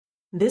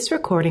This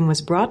recording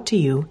was brought to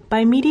you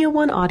by Media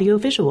One Audio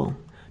Visual.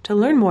 To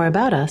learn more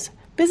about us,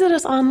 visit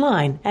us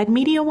online at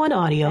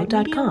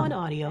MediaOneAudio.com.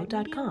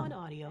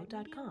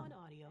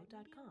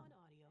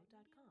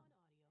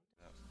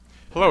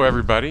 Hello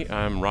everybody,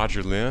 I'm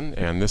Roger Lynn,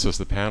 and this is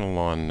the panel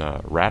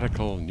on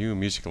radical new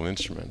musical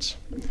instruments.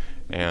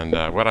 And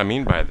what I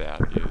mean by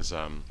that is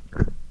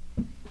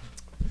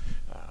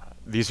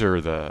these are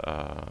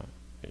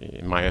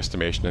in my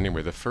estimation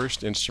anyway, the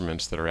first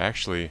instruments that are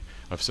actually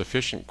of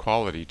sufficient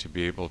quality to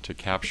be able to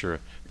capture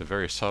the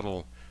very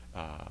subtle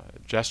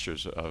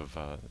gestures of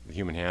the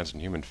human hands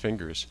and human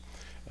fingers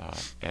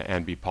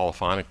and be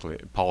polyphonic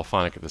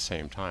at the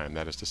same time.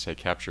 That is to say,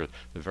 capture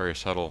the very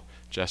subtle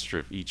gesture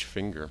of each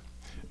finger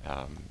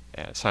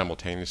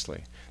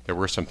simultaneously. There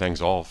were some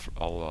things all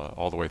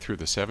the way through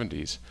the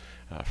 70s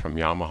from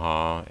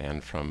Yamaha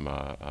and from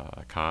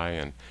Akai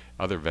and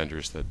other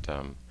vendors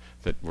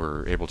that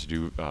were able to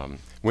do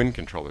wind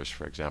controllers,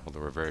 for example, that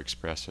were very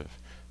expressive.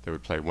 They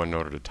would play one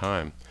note at a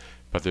time.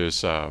 But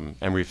there's,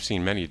 and we've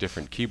seen many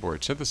different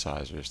keyboard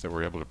synthesizers that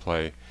were able to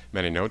play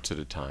many notes at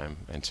a time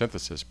and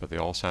synthesis, but they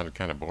all sounded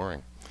kind of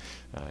boring.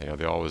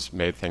 They always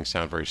made things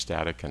sound very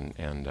static and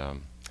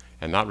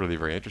not really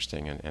very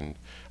interesting. And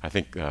I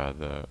think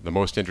the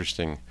most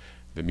interesting,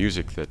 the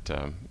music that,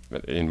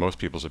 in most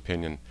people's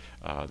opinion,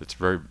 that's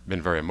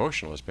been very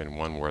emotional has been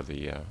one where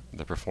the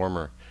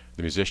performer,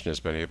 the musician, has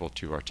been able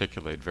to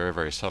articulate very,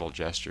 very subtle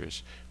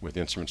gestures with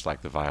instruments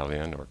like the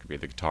violin, or it could be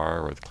the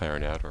guitar, or the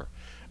clarinet, or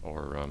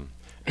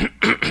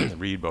the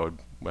reed bowed,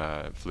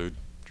 flute,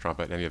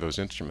 trumpet, any of those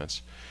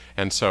instruments.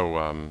 And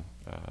so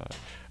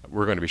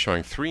we're going to be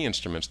showing three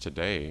instruments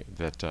today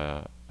that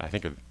I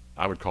think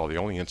I would call the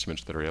only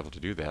instruments that are able to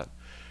do that.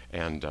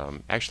 And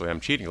actually,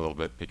 I'm cheating a little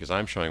bit because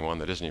I'm showing one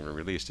that isn't even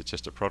released. It's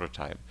just a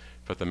prototype.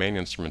 But the main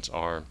instruments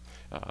are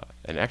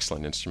an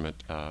excellent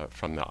instrument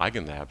from the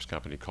Eigenlabs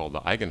company called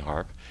the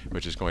Eigenharp,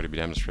 which is going to be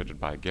demonstrated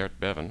by Gert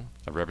Bevan,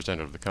 a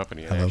representative of the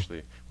company, and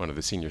actually one of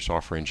the senior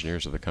software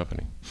engineers of the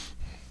company.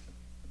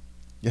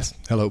 Yes,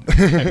 hello.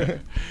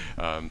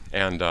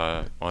 And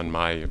on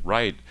my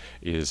right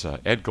is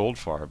Ed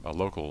Goldfarb, a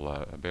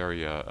local Bay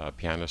Area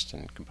pianist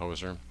and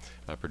composer,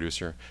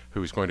 producer,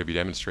 who is going to be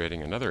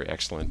demonstrating another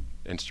excellent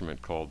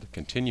instrument called the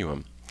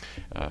Continuum.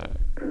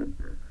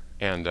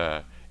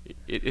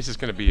 This is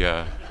going to be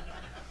there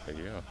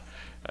you go.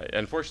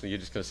 Unfortunately, you're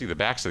just going to see the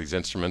backs of these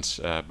instruments,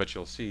 but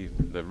you'll see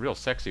the real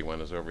sexy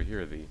one is over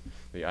here, the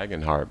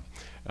Eigenharp.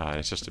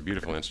 It's just a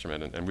beautiful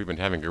instrument, and we've been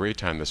having a great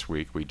time this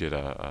week. We did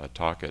a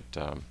talk at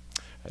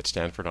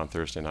Stanford on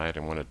Thursday night,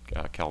 and one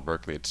at Cal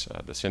Berkeley. It's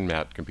the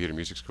SINMAT Computer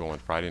Music School on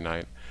Friday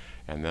night,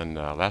 and then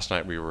last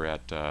night we were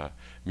at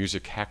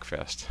Music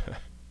Hackfest.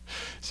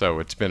 So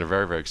it's been a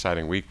very, very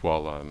exciting week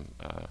while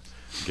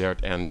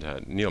Gert and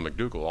Neil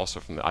McDougall, also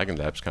from the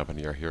Eigenlabs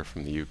company, are here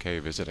from the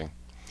UK visiting.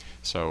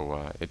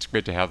 So it's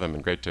great to have them,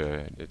 and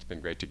it's been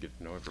great to get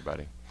to know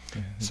everybody.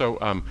 Mm-hmm. So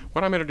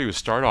what I'm going to do is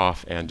start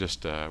off and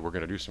just we're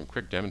going to do some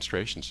quick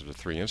demonstrations of the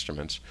three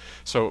instruments.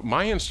 So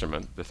my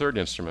instrument, the third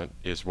instrument,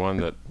 is one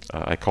that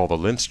I call the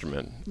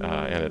Linstrument,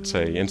 and it's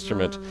an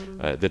instrument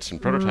that's in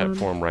prototype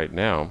form right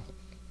now.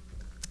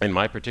 And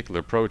my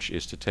particular approach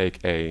is to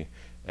take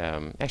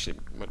actually,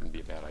 it wouldn't be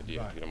a bad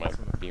idea if you don't mind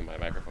being my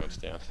microphone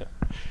stand.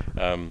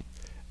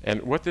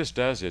 And what this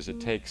does is it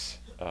takes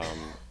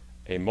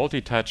a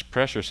multi-touch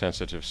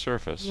pressure-sensitive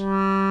surface,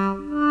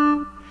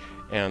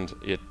 and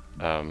it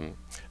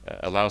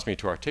allows me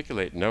to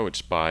articulate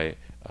notes by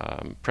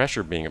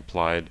pressure being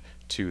applied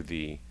to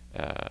the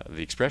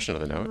expression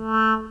of the note,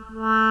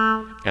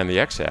 and the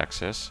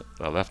x-axis,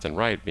 left and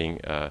right, being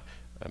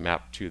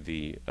mapped to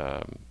the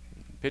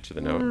pitch of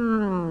the note,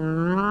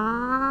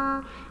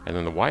 and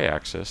then the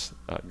y-axis,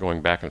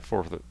 going back and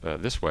forth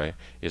this way,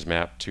 is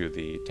mapped to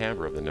the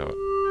timbre of the note.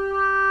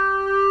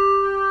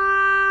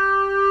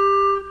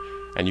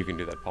 And you can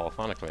do that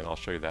polyphonically, and I'll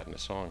show you that in a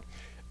song.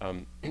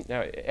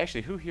 Now,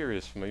 actually, who here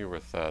is familiar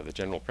with the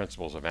general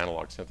principles of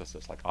analog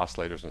synthesis, like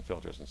oscillators and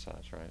filters and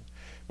such, right?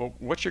 Well,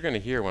 what you're going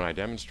to hear when I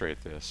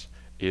demonstrate this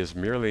is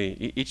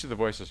merely, each of the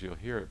voices you'll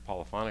hear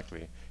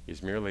polyphonically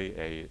is merely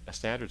a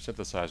standard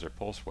synthesizer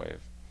pulse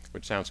wave,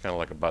 which sounds kind of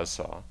like a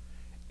buzzsaw,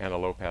 and a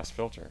low-pass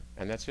filter.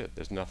 And that's it.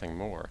 There's nothing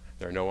more.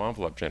 There are no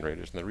envelope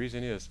generators. And the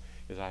reason is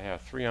I have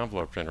three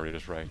envelope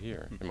generators right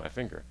here in my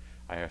finger.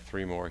 I have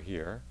three more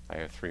here. I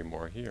have three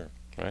more here.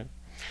 Right?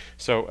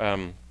 So,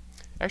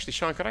 actually,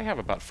 Sean, could I have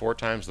about 4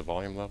 times the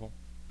volume level?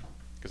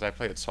 Because I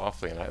play it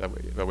softly, and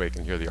that way I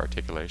can hear the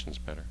articulations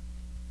better.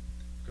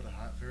 Got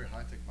a very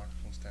high-tech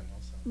microphone stand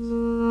also.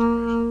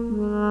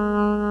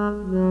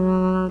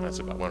 That's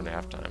about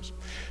 1.5 times.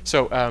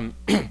 So,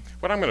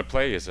 what I'm going to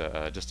play is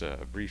just a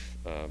brief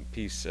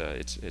piece.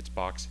 It's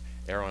Bach's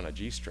Air on a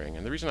G string,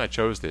 and the reason I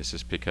chose this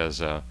is because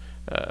a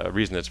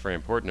reason that's very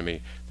important to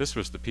me. This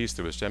was the piece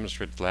that was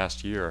demonstrated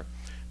last year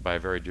by a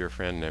very dear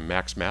friend named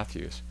Max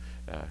Matthews,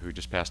 who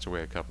just passed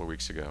away a couple of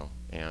weeks ago.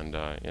 And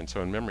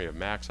so in memory of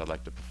Max, I'd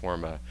like to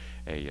perform a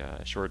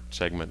short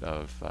segment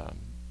of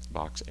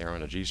Bach's Air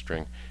on a G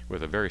string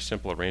with a very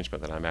simple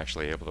arrangement that I'm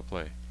actually able to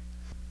play.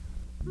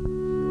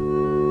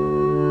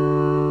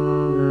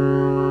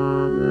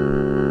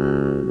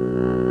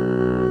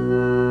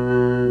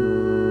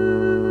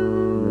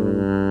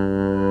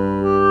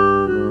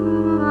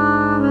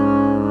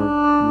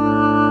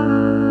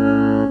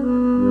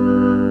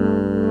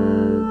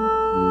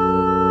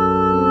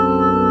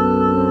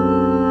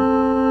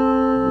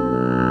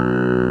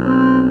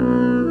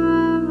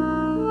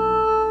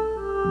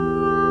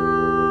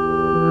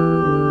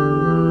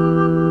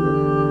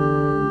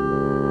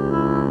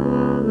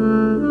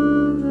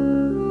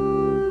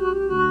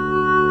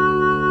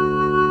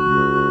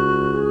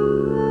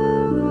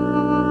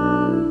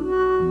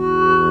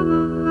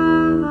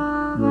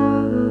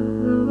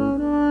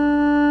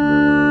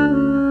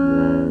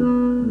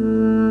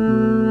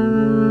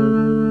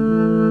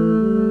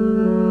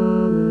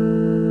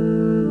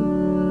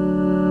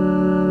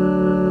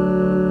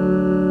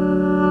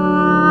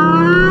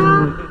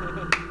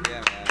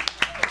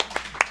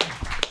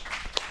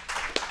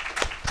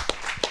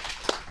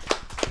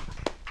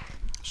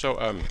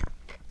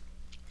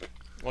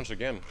 once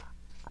again,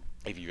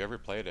 if you've ever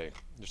played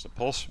just a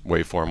pulse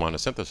waveform on a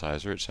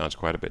synthesizer, it sounds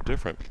quite a bit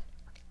different.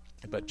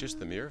 But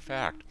just the mere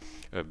fact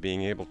of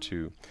being able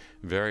to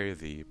vary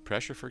the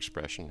pressure for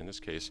expression, in this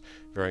case,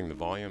 varying the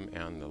volume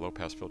and the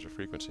low-pass filter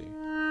frequency.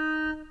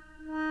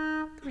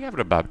 We have it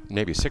about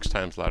maybe 6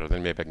 times louder,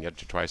 then maybe I can get it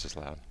to twice as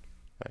loud.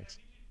 Thanks.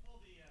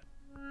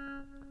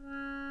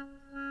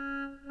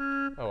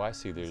 Oh, I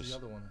see. That's the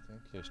other one, I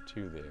think. There's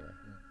 2 there.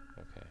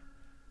 Okay.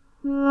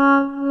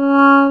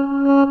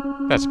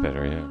 That's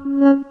better,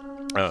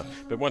 yeah.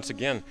 But once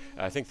again,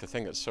 I think the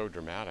thing that's so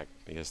dramatic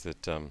is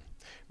that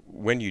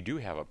when you do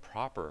have a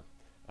proper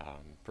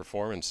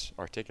performance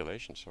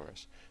articulation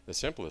source, the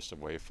simplest of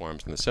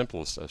waveforms and the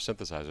simplest of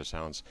synthesizer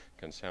sounds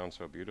can sound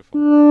so beautiful.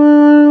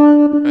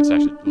 That's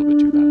actually a little bit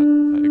too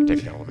loud. I can take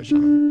it down a little bit,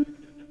 Sean.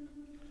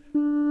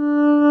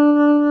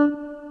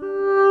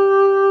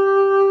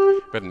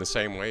 But in the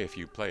same way, if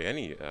you play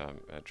any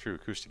true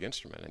acoustic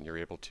instrument and you're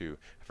able to,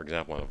 for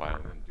example, on a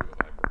violin,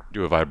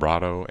 do a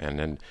vibrato and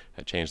then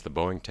change the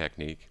bowing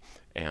technique,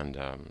 and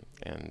on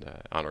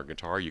our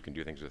guitar you can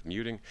do things with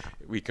muting.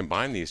 We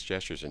combine these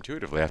gestures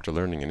intuitively after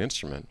learning an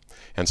instrument.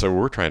 And so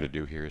what we're trying to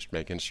do here is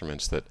make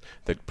instruments that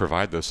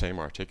provide those same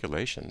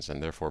articulations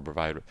and therefore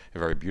provide a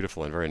very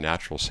beautiful and very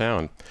natural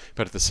sound.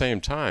 But at the same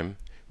time,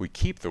 we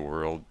keep the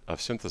world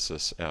of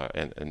synthesis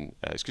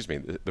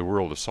the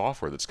world of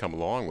software that's come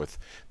along with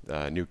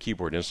new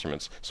keyboard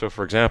instruments. So,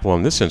 for example,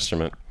 on this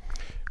instrument,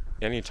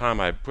 anytime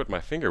I put my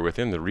finger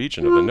within the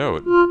region of the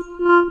note,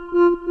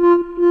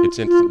 it's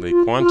instantly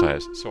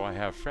quantized. So I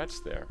have frets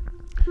there.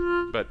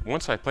 But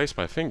once I place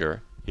my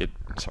finger,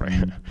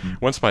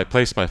 once I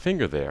place my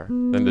finger there,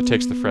 then it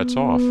takes the frets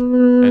off,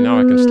 and now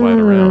I can slide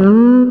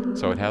around.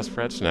 So it has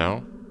frets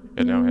now.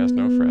 It now has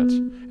no frets.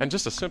 And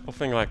just a simple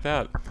thing like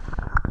that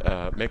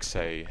makes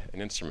an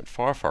instrument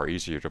far, far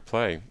easier to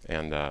play.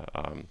 And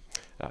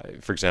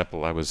for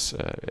example,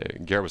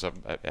 Garrett was up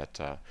at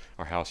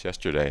our house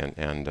yesterday,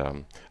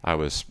 and I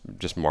was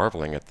just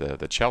marveling at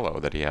the cello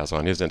that he has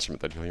on his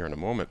instrument that you'll hear in a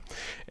moment,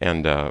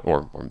 and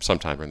or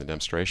sometime during the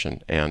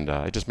demonstration. And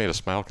it just made a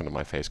smile come to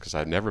my face because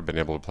I'd never been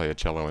able to play a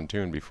cello in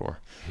tune before.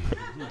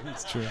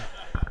 That's true.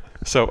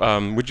 So,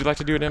 would you like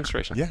to do a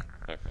demonstration? Yeah.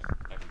 Okay.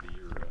 I can be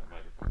your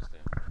microphone stand.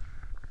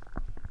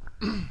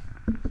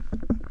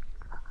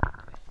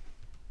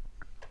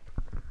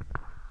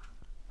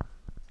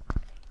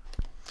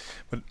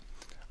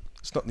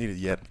 It's not needed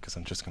yet because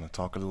I'm just going to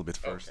talk a little bit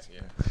first. Okay,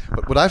 yeah.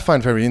 But what I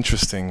find very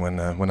interesting when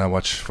I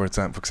watch, for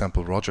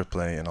example, Roger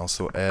play and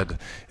also Ed,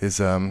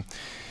 is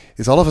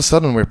all of a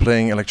sudden we're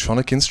playing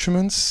electronic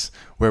instruments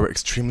where we're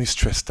extremely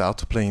stressed out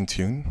to play in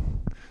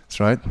tune. That's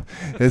right.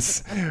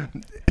 It's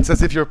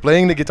as if you're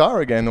playing the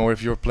guitar again, or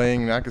if you're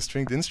playing like a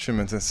stringed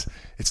instrument.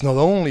 It's not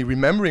only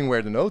remembering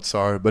where the notes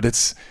are, but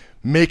it's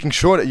making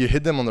sure that you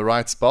hit them on the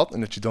right spot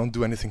and that you don't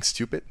do anything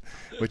stupid,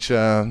 which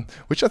I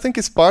think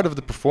is part of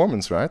the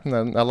performance, right?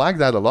 And I like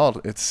that a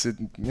lot.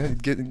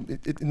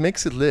 It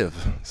makes it live.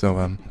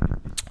 So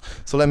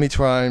let me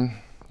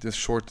try this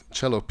short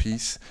cello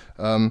piece.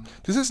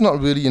 This is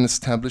not really an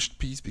established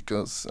piece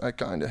because I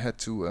kind of had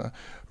to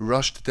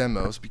rush the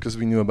demos because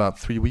we knew about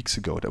 3 weeks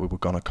ago that we were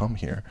gonna come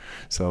here.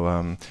 So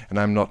and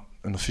I'm not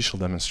an official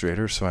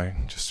demonstrator, so I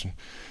just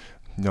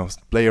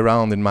play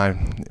around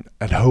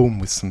at home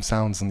with some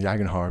sounds on the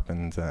Eigenharp,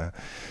 and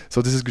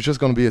so this is just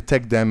going to be a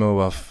tech demo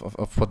of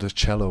what the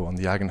cello on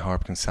the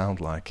Eigenharp can sound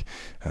like.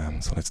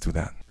 So let's do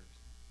that.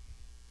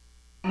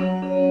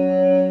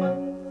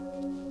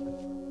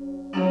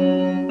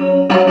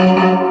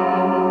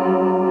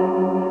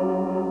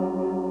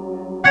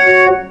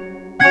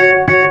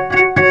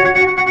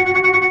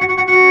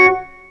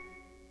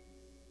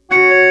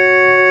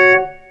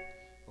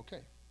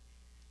 Okay.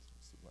 So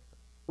let's do it like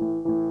that.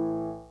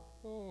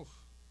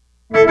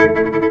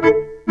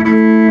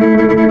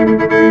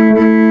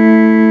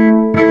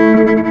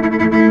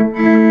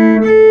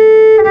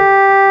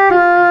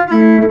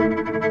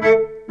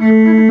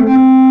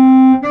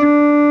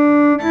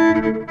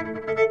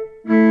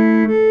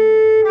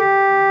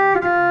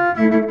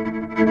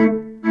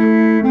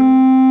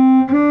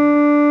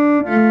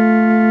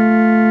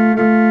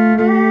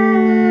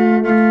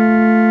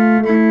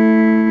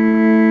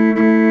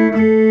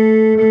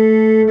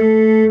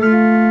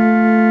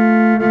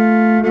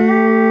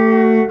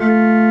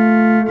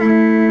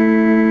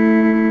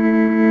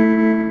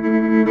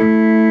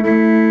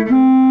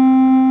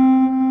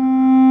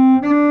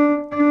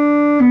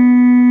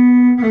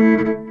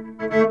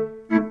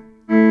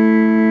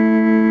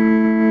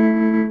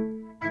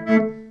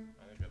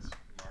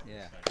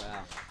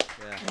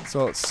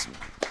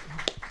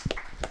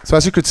 So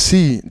as you could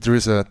see, there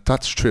is a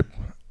touch strip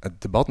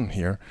at the bottom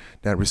here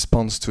that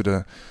responds to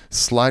the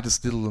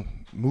slightest little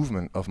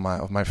movement of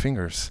my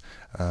fingers,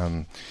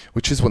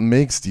 which is what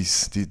makes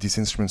these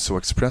instruments so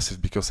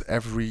expressive, because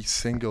every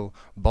single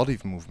body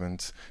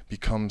movement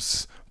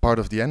becomes part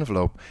of the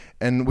envelope,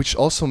 and which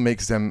also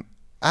makes them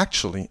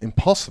actually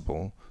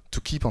impossible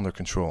to keep under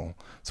control.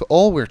 So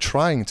all we're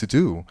trying to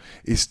do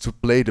is to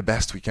play the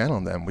best we can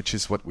on them, which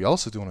is what we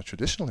also do on a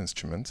traditional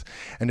instrument.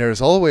 And there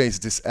is always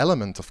this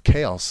element of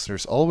chaos.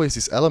 There's always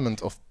this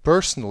element of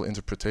personal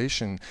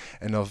interpretation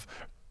and of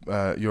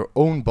your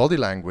own body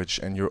language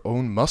and your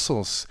own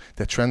muscles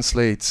that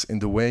translates in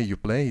the way you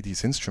play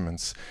these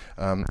instruments.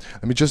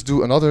 Let me just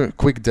do another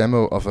quick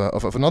demo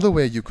of another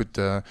way you could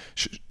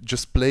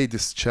just play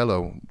this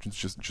cello,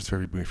 just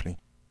very briefly.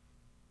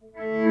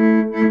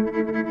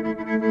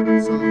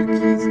 So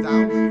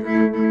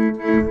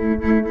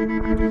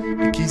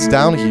the keys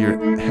down here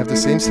have the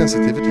same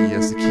sensitivity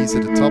as the keys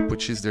at the top,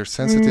 which is they're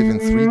sensitive in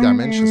 3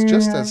 dimensions,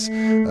 just as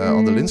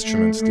on the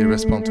instruments. They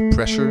respond to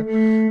pressure,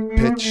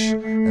 pitch,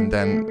 and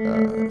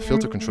then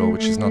filter control,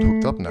 which is not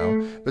hooked up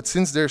now. But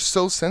since they're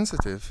so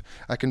sensitive,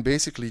 I can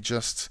basically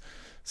just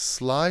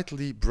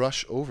slightly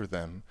brush over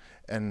them,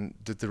 and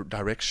the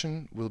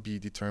direction will be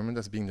determined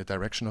as being the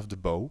direction of the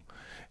bow,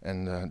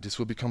 and this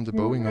will become the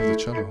bowing of the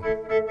cello.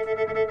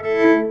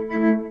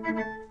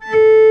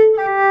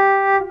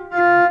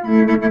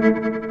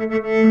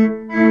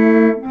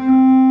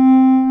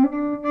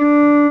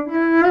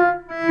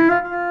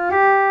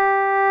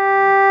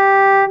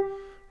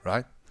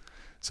 Right?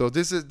 So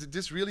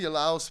this really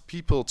allows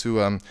people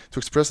to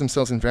express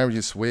themselves in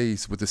various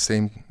ways with the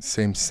same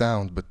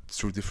sound, but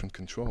through different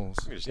controls.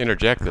 Let me just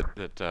interject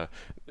that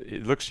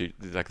it looks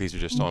like these are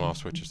just on-off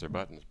switches, they're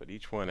buttons, but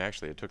each one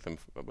actually, it took them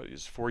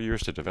 4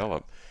 years to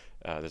develop.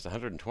 There's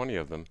 120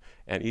 of them,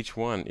 and each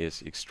one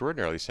is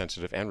extraordinarily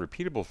sensitive and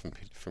repeatable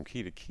from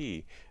key to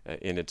key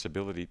in its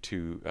ability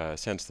to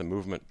sense the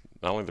movement,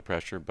 not only the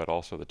pressure, but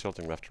also the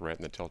tilting left to right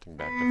and the tilting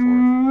back to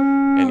forth.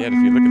 And yet, if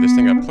you look at this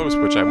thing up close,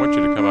 which I want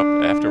you to come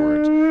up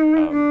afterwards,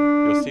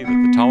 you'll see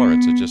that the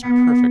tolerance is just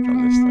perfect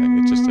on this thing.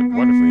 It's just a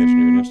wonderfully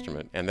engineered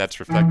instrument, and that's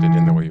reflected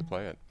in the way you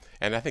play it.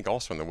 And I think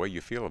also in the way you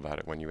feel about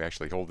it when you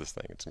actually hold this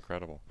thing. It's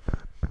incredible.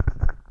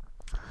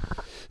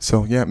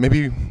 So yeah,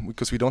 maybe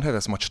because we don't have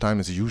as much time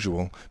as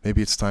usual,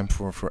 maybe it's time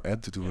for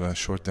Ed to do a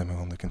short demo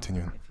on the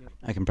Continuum.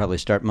 I can probably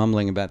start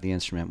mumbling about the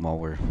instrument while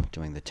we're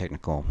doing the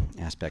technical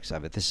aspects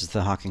of it. This is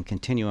the Hawken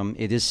Continuum.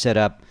 It is set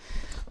up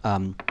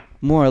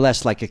more or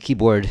less like a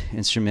keyboard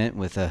instrument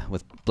with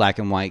black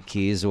and white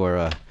keys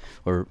or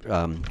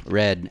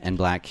red and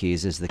black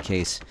keys, as the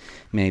case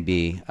may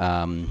be.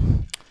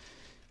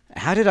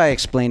 How did I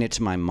explain it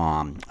to my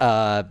mom?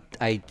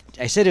 I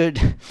said it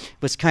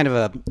was kind of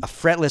a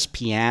fretless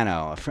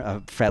piano, a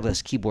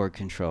fretless keyboard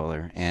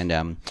controller,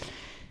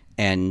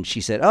 and she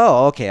said,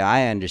 "Oh, okay,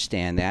 I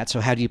understand that. So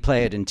how do you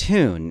play it in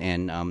tune?"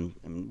 And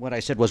what I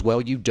said was,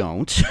 "Well, you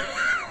don't,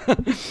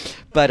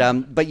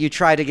 but you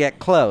try to get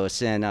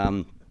close."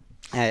 And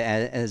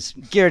as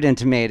Geert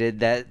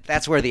intimated,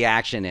 that's where the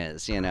action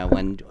is. You know,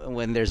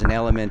 when there's an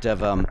element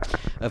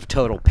of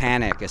total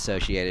panic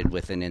associated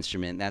with an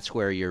instrument, that's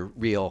where your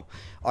real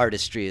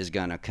artistry is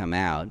going to come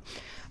out.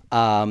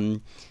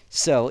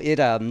 So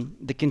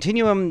the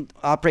Continuum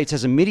operates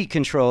as a MIDI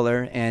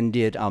controller, and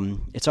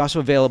it's also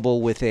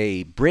available with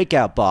a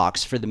breakout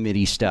box for the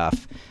MIDI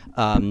stuff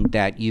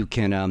that you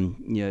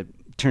can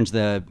turns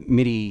the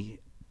MIDI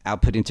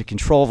output into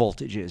control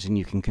voltages, and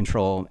you can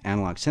control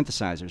analog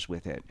synthesizers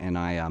with it. And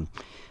I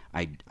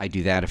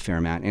do that a fair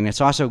amount. And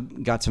it's also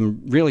got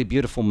some really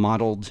beautiful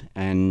modeled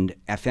and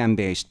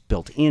FM-based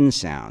built-in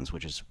sounds,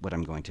 which is what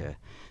I'm going to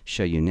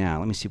show you now.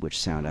 Let me see which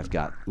sound I've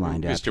got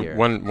lined up here.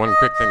 One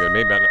quick thing that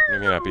may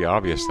not be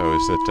obvious, though,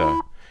 is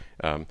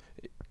that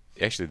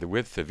actually the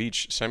width of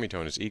each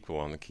semitone is equal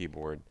on the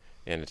keyboard,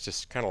 and it's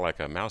just kind of like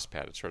a mouse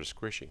pad. It's sort of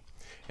squishy.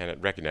 And it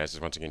recognizes,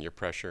 once again, your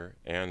pressure,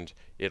 and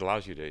it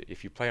allows you to,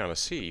 if you play on a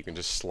C, you can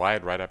just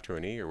slide right up to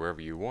an E or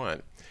wherever you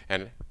want.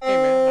 And, hey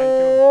man, how you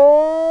doing?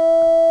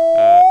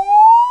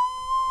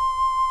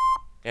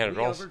 And it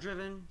also...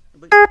 overdriven?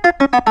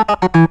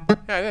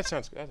 Yeah, that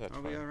sounds good.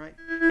 Are we all right?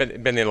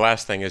 But then the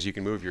last thing is you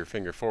can move your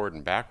finger forward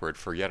and backward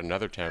for yet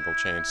another timbral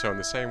change. So in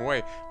the same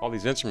way, all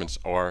these instruments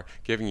are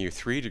giving you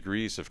 3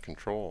 degrees of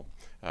control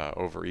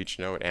over each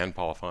note and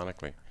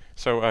polyphonically.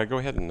 So go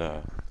ahead and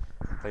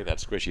play that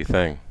squishy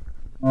thing.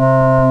 Here's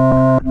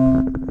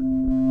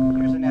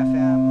an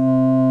FM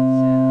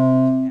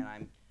sound,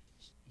 and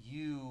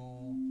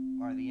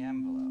you are the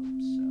envelope.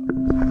 So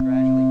I'm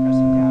gradually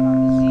pressing down on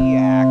the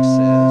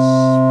Z-axis.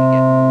 We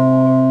get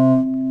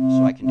more,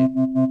 so I can do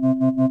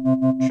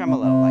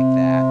tremolo like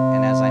that.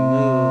 And as I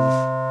move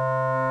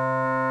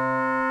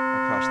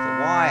across the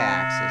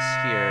Y-axis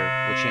here,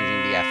 we're changing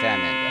the FM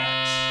index.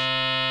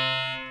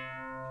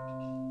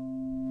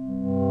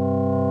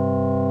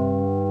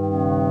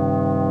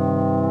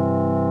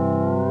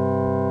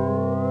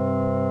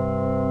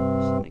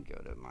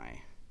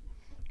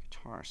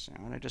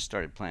 Sound. I just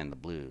started playing the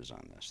blues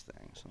on this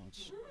thing, so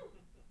it's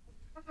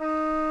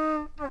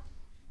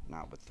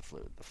not with the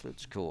flute. The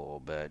flute's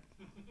cool, but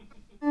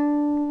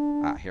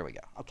here we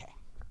go. Okay.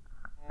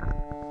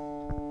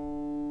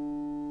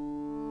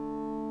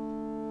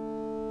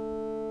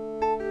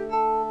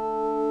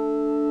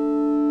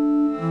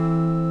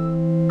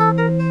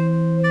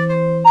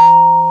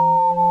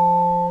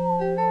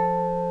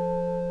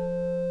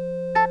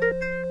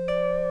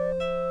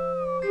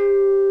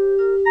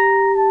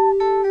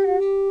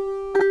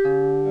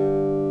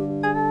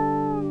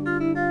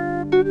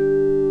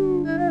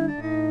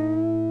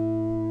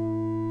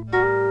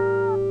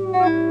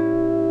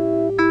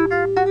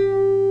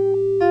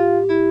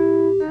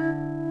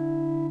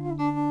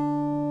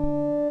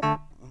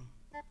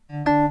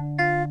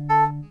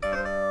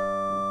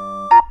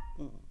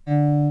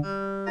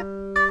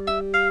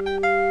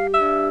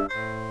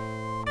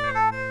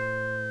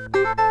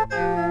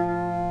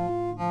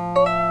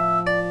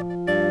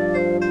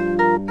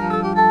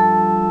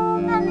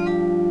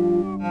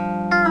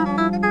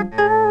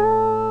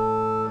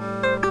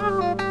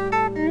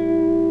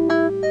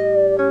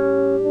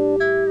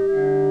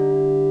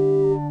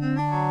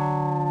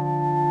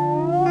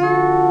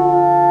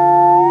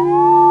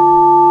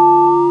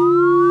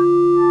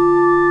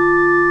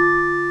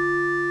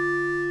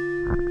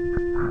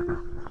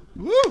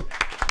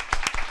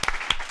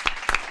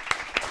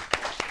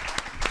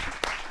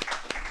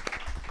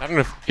 I don't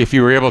know if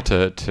you were able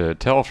to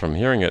tell from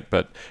hearing it,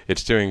 but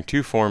it's doing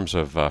two forms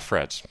of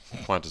frets,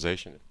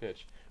 quantization and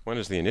pitch. One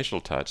is the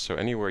initial touch, so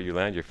anywhere you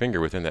land your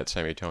finger within that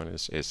semitone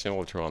is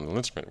similar to on the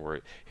instrument,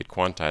 where it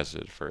quantizes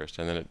it first,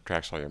 and then it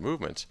tracks all your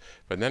movements.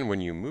 But then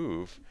when you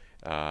move,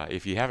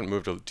 if you haven't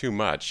moved too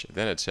much,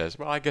 then it says,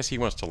 well, I guess he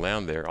wants to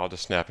land there. I'll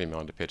just snap him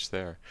onto pitch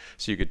there.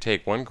 So you could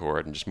take one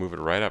chord and just move it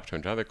right up to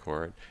another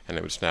chord, and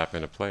it would snap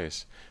into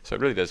place. So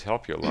it really does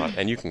help you a lot.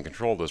 And you can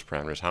control those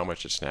parameters, how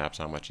much it snaps,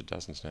 how much it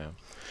doesn't snap.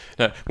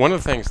 Now, one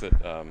of the things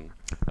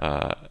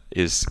that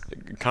is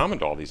common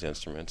to all these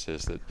instruments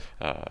is that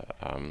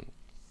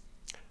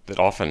that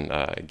often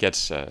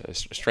gets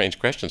strange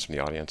questions from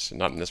the audience,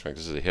 not in this one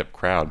because this is a hip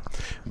crowd,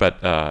 but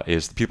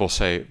is people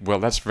say, well,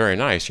 that's very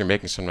nice, you're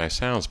making some nice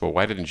sounds, but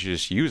why didn't you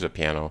just use a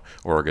piano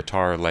or a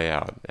guitar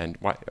layout? And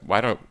why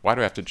do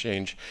I have to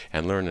change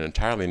and learn an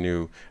entirely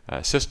new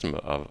system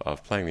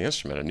of playing the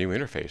instrument, a new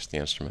interface to the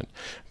instrument?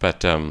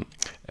 But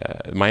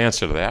my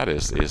answer to that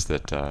is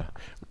that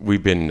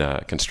we've been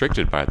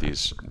constricted by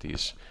these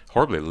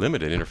horribly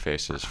limited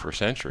interfaces for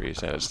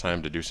centuries, and it's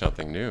time to do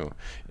something new.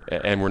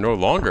 And we're no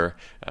longer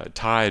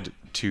tied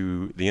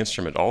to the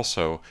instrument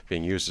also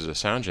being used as a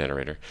sound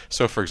generator.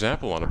 So, for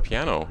example, on a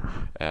piano,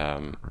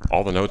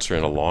 all the notes are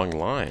in a long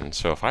line.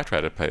 So if I try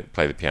to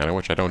play the piano,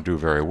 which I don't do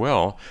very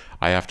well,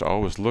 I have to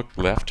always look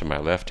left to my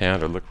left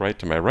hand or look right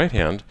to my right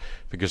hand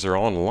because they're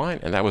all in a line.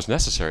 And that was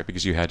necessary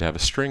because you had to have a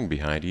string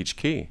behind each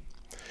key.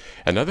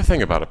 Another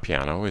thing about a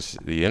piano is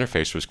the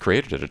interface was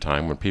created at a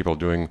time when people were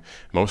doing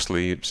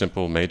mostly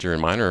simple major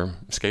and minor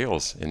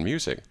scales in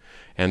music.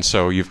 And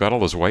so you've got all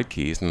those white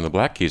keys, and the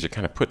black keys are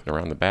kind of put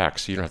around the back,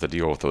 so you don't have to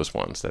deal with those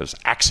ones, those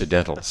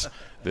accidentals.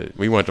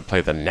 We want to play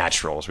the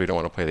naturals. We don't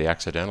want to play the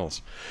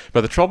accidentals.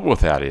 But the trouble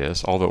with that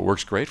is, although it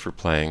works great for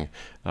playing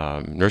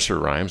nursery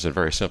rhymes and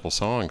very simple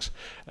songs,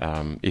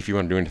 if you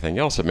want to do anything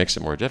else, it makes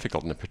it more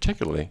difficult. And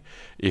particularly,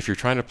 if you're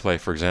trying to play,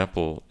 for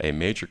example, a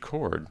major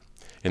chord,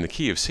 in the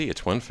key of C,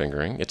 it's one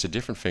fingering. It's a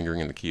different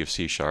fingering in the key of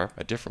C sharp,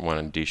 a different one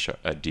in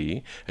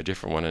D, a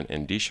different one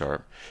in D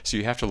sharp. So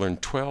you have to learn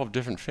 12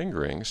 different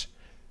fingerings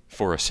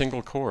for a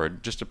single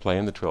chord just to play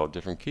in the 12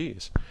 different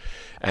keys.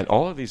 And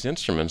all of these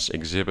instruments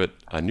exhibit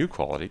a new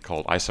quality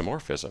called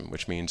isomorphism,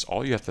 which means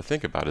all you have to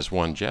think about is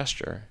one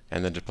gesture,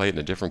 and then to play it in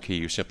a different key,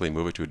 you simply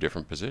move it to a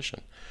different position.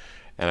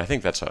 And I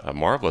think that's a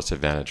marvelous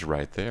advantage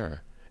right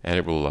there. And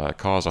it will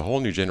cause a whole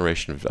new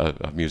generation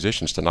of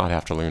musicians to not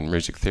have to learn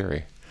music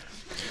theory.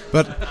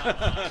 But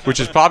which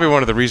is probably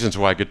one of the reasons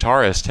why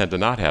guitarists tend to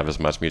not have as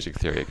much music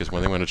theory, because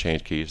when they want to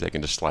change keys, they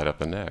can just slide up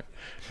the neck.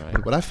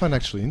 Right? what I find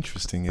actually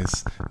interesting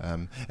is,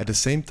 at the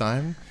same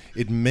time,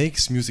 it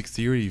makes music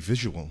theory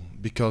visual,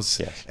 because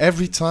Yes.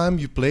 every time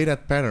you play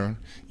that pattern,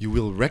 you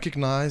will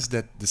recognize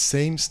that the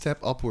same step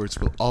upwards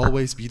will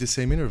always be the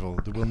same interval.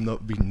 There will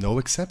be no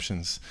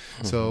exceptions.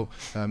 So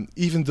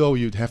even though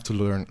you'd have to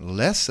learn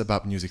less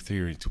about music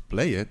theory to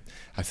play it,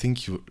 I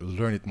think you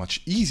learn it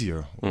much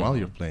easier while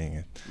you're playing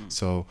it.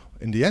 So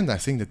in the end, I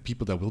think that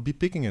people that will be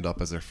picking it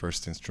up as their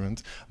first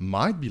instrument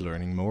might be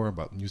learning more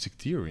about music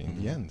theory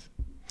in the end.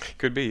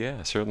 Could be,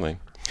 yeah, certainly.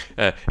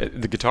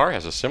 The guitar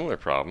has a similar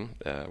problem.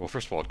 Well,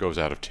 first of all, it goes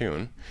out of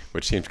tune,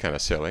 which seems kind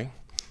of silly.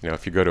 You know,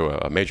 if you go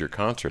to a major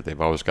concert,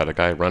 they've always got a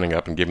guy running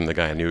up and giving the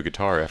guy a new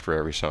guitar after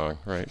every song,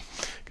 right?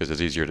 Because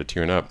it's easier to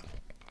tune up.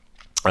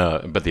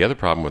 But the other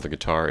problem with the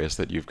guitar is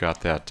that you've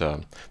got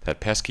that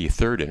pesky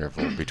third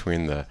interval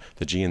between the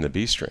G and the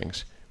B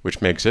strings,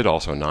 which makes it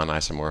also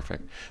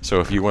non-isomorphic. So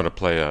if you want to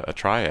play a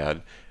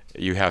triad,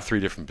 you have three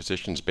different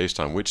positions based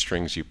on which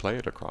strings you play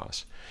it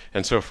across.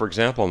 And so, for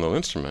example, on the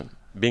instrument,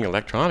 being an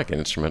electronic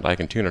instrument, I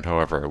can tune it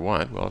however I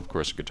want. Well, of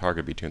course, a guitar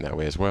could be tuned that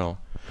way as well.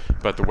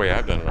 But the way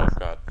I've done it, I've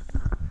got,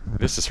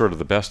 this is sort of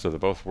the best of the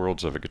both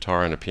worlds of a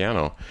guitar and a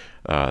piano.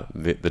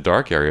 The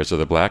dark areas are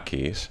the black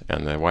keys,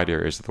 and the white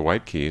areas are the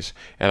white keys.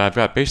 And I've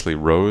got basically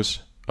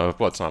rows of,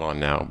 well, it's not on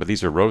now, but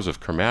these are rows of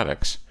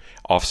chromatics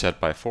offset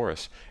by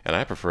fourths. And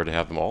I prefer to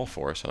have them all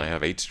fourths, and I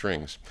have 8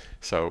 strings.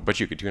 So, but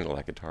you could tune it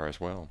like guitar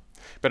as well.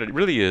 But it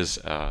really is,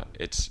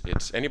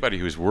 it's anybody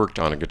who's worked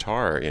on a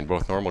guitar in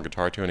both normal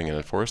guitar tuning and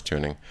in force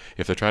tuning,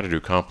 if they try to do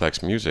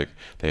complex music,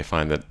 they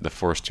find that the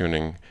force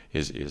tuning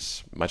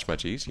is much,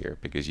 much easier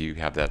because you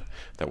have that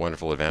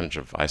wonderful advantage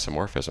of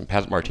isomorphism.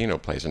 Pat Martino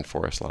plays in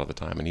force a lot of the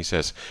time, and he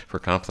says for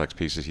complex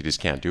pieces he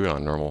just can't do it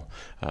on normal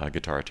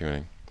guitar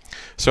tuning.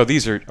 So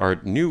these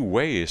are new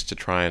ways to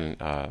try and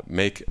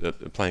make the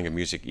playing of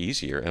music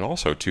easier, and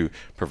also to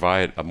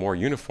provide a more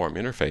uniform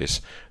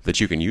interface that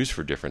you can use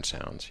for different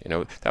sounds. You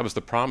know, that was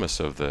the promise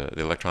of the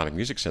electronic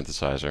music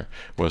synthesizer,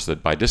 was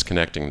that by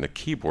disconnecting the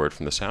keyboard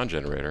from the sound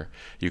generator,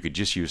 you could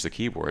just use the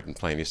keyboard and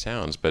play any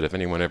sounds. But if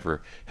anyone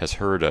ever has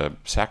heard a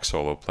sax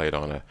solo played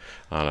on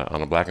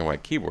a black and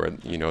white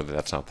keyboard, you know that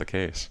that's not the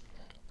case.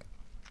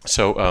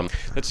 So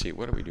let's see,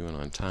 what are we doing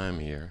on time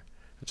here?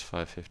 It's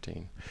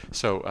 5:15.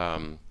 So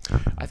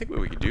I think what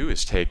we could do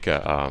is take,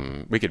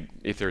 we could,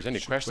 if there's any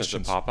questions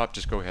that pop up,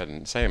 just go ahead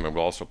and say them, and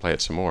we'll also play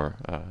it some more.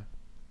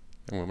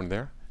 Anyone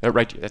there?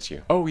 Right, that's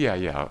you. Oh,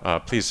 yeah.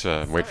 Please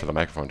wait for the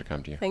microphone to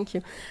come to you. Thank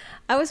you.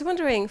 I was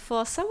wondering,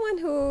 for someone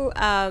who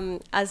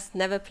has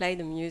never played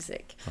the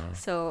music,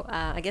 so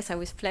I guess I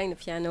was playing the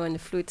piano and the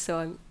flute,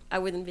 so I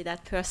wouldn't be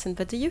that person.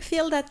 But do you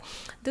feel that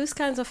those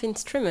kinds of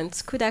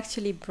instruments could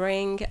actually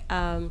bring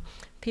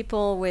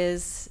people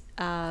with,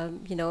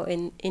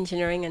 in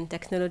engineering and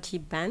technology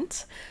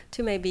bent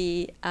to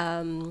maybe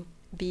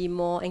be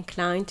more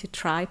inclined to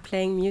try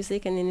playing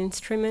music and an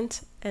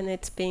instrument, and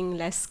it's being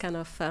less kind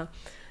of,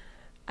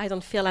 I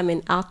don't feel I'm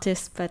an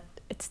artist, but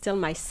it's still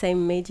my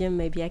same medium,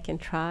 maybe I can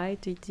try.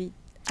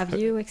 Have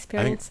you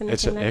experienced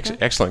anything like that? It's an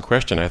excellent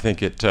question. I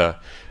think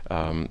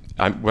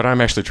what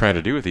I'm actually trying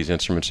to do with these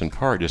instruments in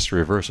part is to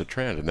reverse a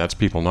trend, and that's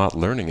people not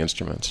learning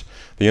instruments.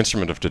 The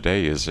instrument of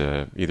today is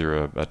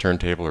either a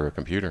turntable or a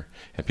computer,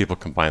 and people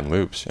combine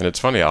loops. And it's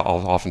funny,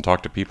 I'll often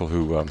talk to people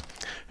who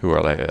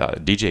are like a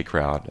DJ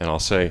crowd, and I'll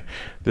say,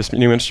 this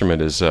new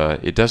instrument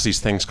it does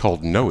these things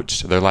called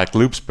notes. They're like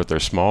loops, but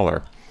they're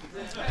smaller.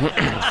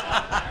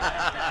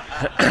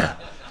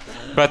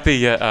 But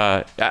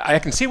I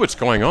can see what's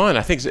going on.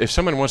 I think if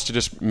someone wants to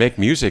just make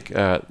music,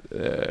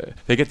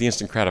 they get the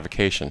instant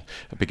gratification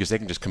because they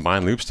can just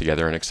combine loops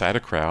together and excite a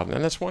crowd,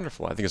 and that's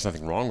wonderful. I think there's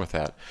nothing wrong with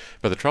that.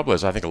 But the trouble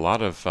is, I think a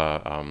lot of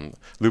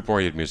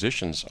loop-oriented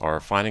musicians are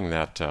finding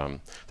that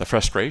the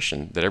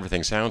frustration that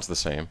everything sounds the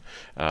same,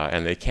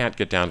 and they can't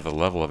get down to the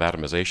level of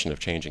atomization of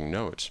changing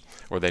notes.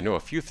 Or they know a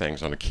few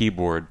things on a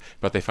keyboard,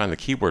 but they find the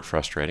keyboard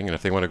frustrating, and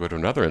if they want to go to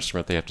another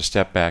instrument, they have to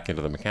step back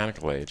into the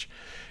mechanical age.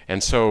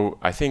 And so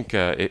I think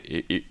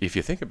if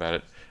you think about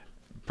it,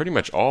 pretty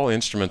much all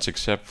instruments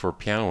except for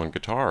piano and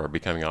guitar are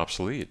becoming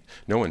obsolete.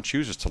 No one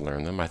chooses to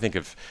learn them. I think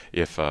if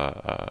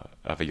a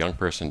young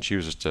person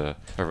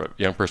or a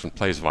young person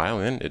plays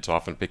violin, it's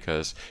often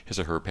because his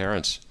or her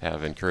parents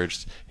have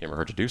encouraged him or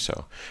her to do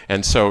so.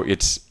 And so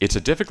it's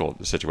a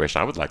difficult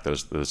situation. I would like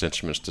those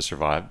instruments to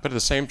survive, but at the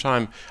same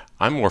time,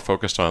 I'm more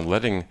focused on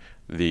letting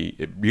the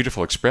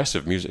beautiful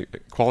expressive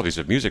qualities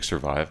of music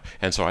survive.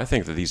 And so I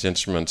think that these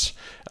instruments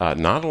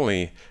not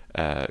only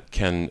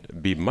can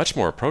be much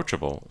more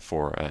approachable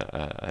for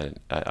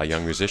a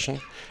young musician.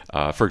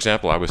 For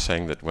example, I was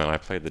saying that when I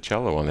played the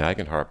cello on the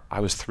Eigenharp, I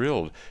was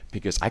thrilled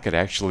because I could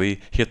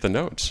actually hit the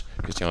notes.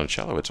 Because on a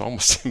cello, it's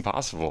almost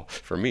impossible,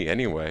 for me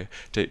anyway,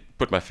 to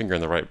put my finger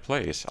in the right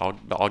place.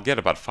 I'll get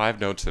about 5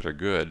 notes that are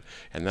good,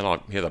 and then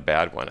I'll hit a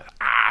bad one.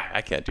 I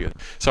can't do it.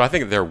 So I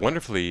think they're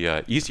wonderfully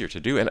easier to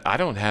do, and I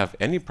don't have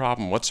any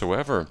problem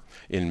whatsoever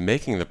in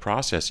making the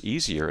process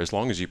easier as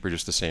long as you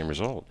produce the same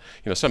result.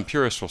 Some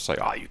purists will say,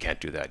 you can't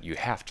do that. You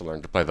have to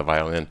learn to play the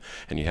violin,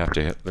 and you have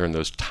to learn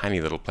those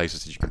tiny little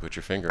places that you can put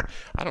your finger.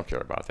 I don't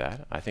care about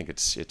that. I think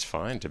it's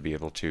fine to be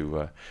able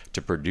to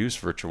produce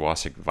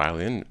virtuosic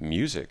violin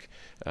music,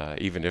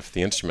 even if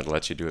the instrument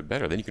lets you do it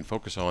better. Then you can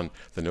focus on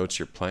the notes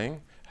you're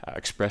playing,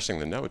 expressing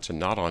the notes, and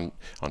not on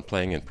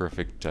playing in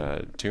perfect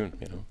tune.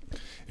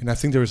 And I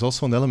think there is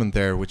also an element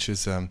there, which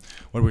is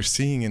what we're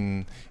seeing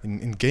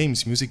in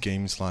games, music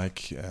games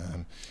like,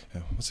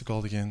 what's it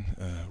called again?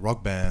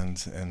 Rock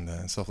Band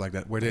and stuff like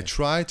that, where they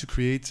try to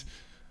create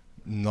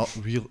not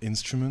real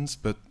instruments,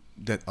 but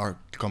that are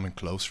coming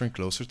closer and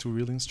closer to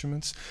real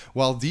instruments.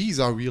 While these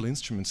are real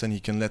instruments, and you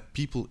can let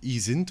people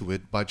ease into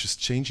it by just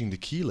changing the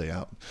key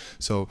layout.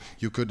 So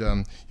you could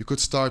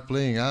start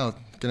playing out.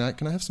 Can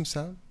I have some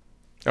sound?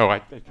 Oh, I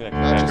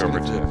connect over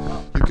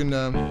to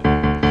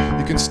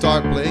you can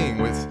start playing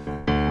with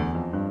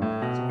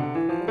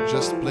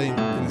just playing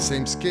in the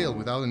same scale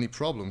without any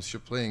problems. You're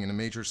playing in a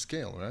major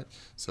scale, right?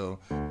 So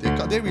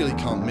they really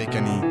can't make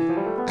any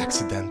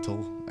accidental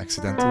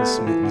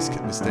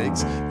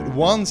mistakes. But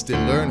once they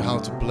learn how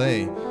to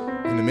play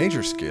in a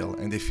major scale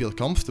and they feel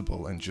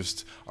comfortable and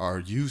just are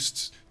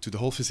used to the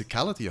whole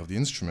physicality of the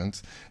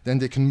instrument, then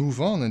they can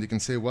move on and they can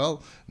say,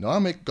 well, now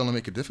I'm gonna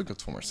make it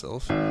difficult for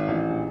myself,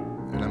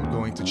 and I'm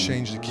going to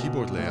change the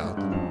keyboard layout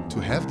to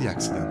have the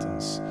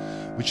accidentals,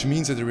 which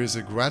means that there is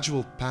a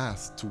gradual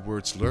path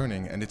towards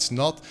learning, and it's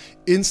not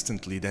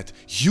instantly that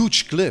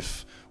huge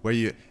cliff where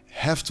you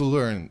have to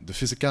learn the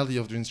physicality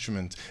of the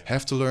instrument,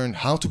 have to learn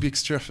how to be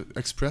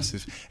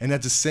expressive, and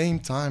at the same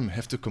time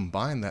have to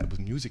combine that with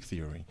music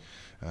theory.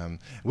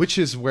 Which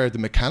is where the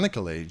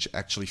mechanical age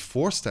actually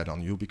forced that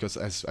on you, because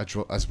as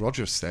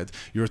Roger said,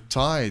 you're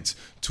tied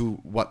to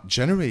what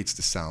generates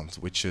the sound,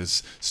 which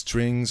is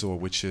strings, or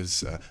which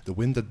is the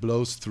wind that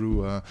blows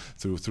through a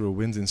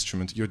wind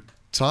instrument. You're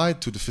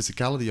tied to the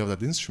physicality of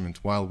that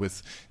instrument, while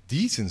with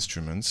these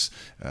instruments,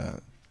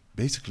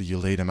 basically you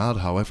lay them out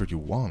however you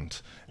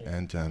want,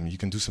 and you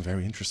can do some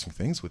very interesting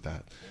things with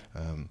that.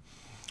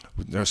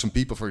 There are some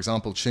people, for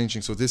example,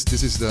 changing. So this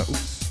is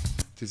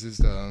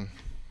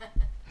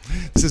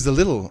the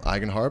little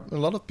Eigenharp. A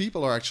lot of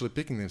people are actually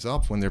picking this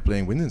up when they're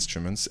playing wind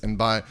instruments, and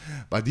by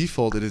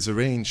default it is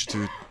arranged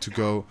to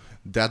go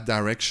that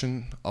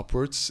direction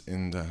upwards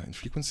in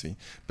frequency,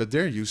 but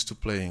they're used to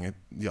playing it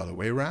the other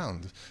way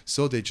around.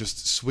 So they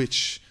just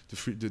switch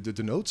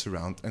the notes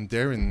around, and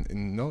they're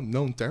in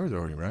known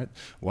territory, right?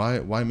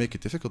 Why make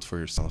it difficult for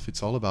yourself?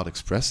 It's all about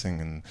expressing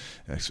and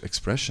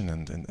expression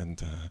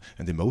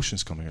and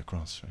emotions coming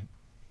across, right?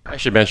 I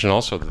should mention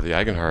also that the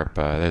Eigenharp,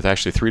 there's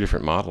actually 3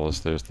 different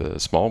models. There's the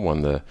small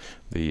one, the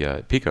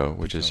Pico,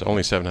 which is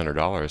only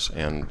 $700,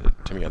 and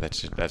to me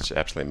that's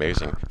absolutely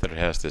amazing that it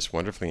has this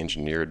wonderfully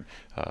engineered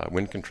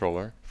wind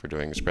controller for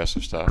doing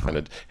expressive stuff, and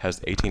it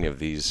has 18 of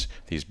these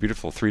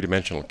beautiful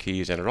 3-dimensional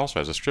keys, and it also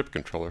has a strip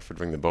controller for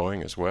doing the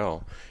bowing as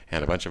well,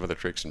 and a bunch of other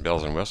tricks and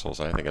bells and whistles,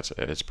 and I think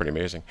it's pretty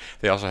amazing.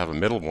 They also have a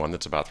middle one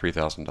that's about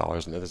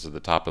 $3,000, and this is the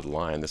top of the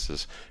line. This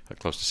is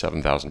close to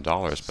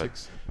 $7,000,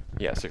 but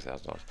yeah,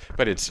 $6,000.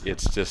 But it's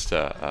just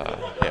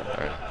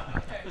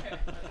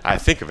I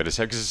think of it as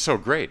because it's so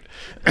great,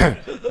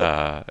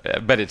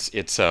 but it's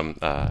just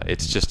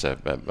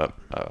a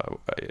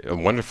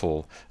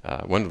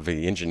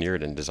wonderfully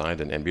engineered and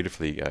designed and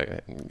beautifully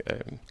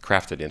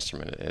crafted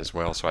instrument as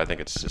well. So I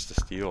think it's just a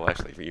steal,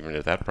 actually, even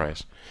at that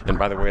price. And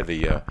by the way,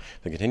 the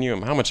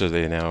Continuum, how much are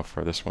they now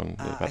for this one?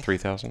 About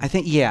 $3,000.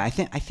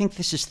 I think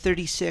this is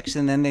 36,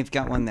 and then they've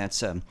got one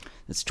that's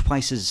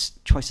twice as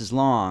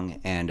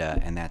long, and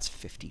that's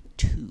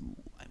 52,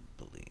 I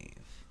believe.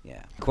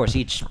 Yeah. Of course,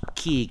 each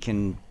key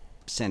can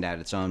send out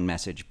its own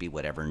message, be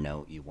whatever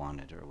note you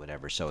want it or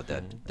whatever. So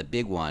the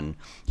big one,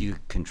 you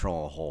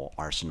control a whole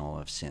arsenal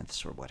of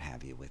synths or what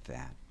have you with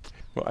that.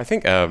 Well, I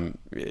think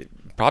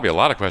probably a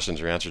lot of questions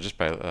are answered just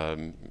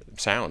by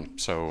sound.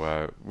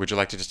 So would you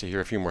like to just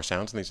hear a few more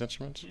sounds in these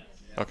instruments? Yes.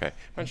 Okay.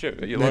 Why don't you,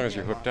 as long as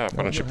you're hooked up,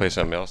 why don't you play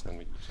something else?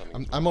 Then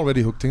I'm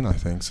already hooked in, I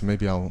think. So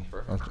maybe I'll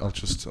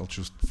choose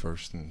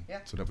first, and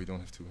so that we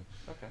don't have to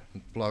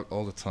plug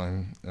all the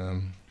time.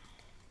 I'm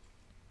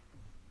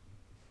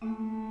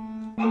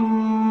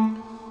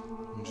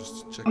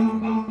just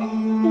checking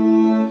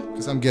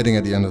because I'm getting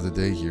at the end of the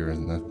day here,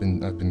 and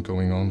I've been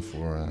going on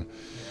for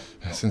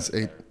since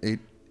 8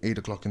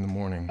 o'clock in the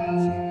morning.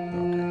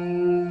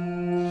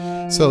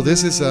 So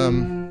this is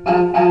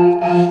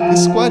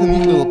quite a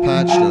neat little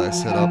patch that I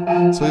set up.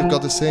 So you've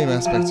got the same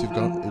aspects. You've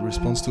got it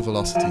responds to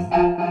velocity,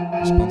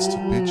 responds to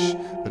pitch,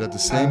 but at the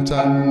same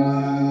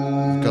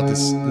time you've got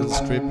this little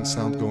scraping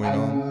sound going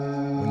on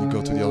when you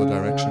go to the other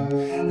direction.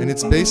 And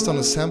it's based on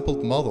a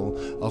sampled model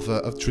of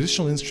a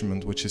traditional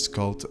instrument which is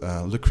called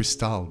Le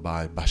Cristal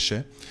by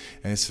Bachet.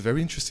 And it's a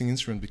very interesting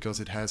instrument because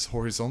it has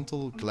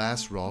horizontal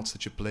glass rods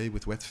that you play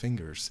with wet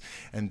fingers.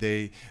 And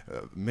they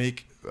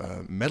make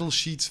metal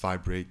sheets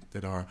vibrate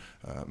that are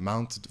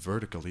mounted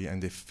vertically,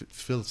 and they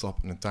fills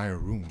up an entire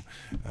room.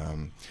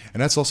 And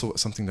that's also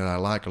something that I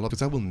like a lot,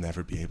 because I will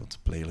never be able to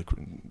play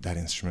that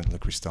instrument, Le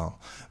Cristal.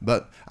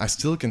 But I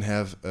still can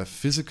have a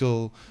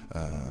physical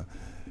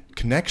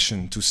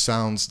connection to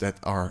sounds that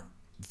are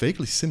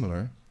vaguely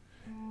similar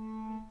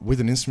with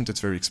an instrument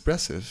that's very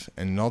expressive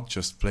and not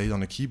just played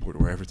on a keyboard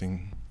where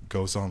everything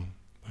goes on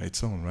by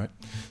its own, right?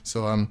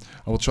 So I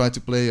will try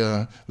to play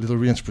a little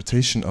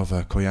reinterpretation of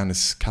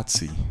Koyannis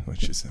Katsi,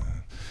 which is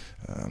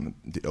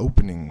the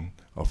opening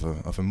of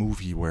a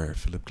movie where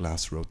Philip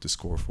Glass wrote the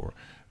score for.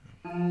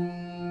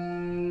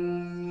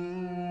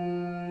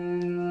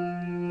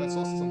 That's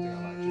also something I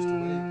like, just the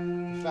way,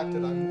 the fact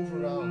that I move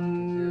around, you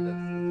can hear that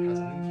it has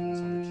an influence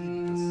on the key,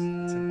 because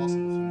it's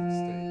impossible for me to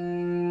stay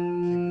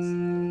keeping this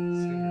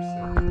finger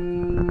still.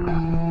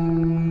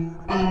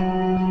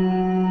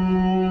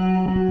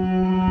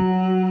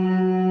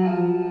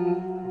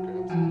 Okay,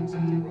 I'm doing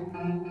something wrong.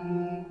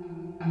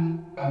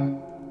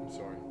 I'm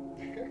sorry.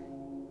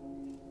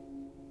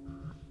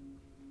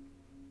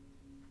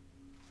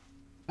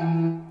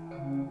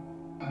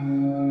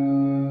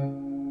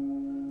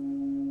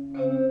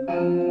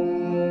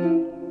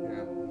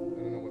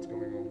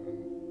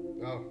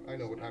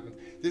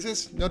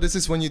 This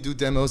is when you do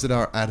demos that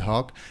are ad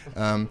hoc.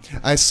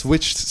 I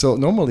switched, so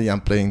normally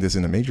I'm playing this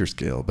in a major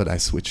scale, but I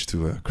switched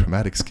to a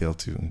chromatic scale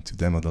to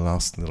demo the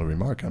last little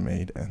remark I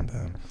made, and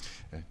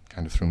it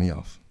kind of threw me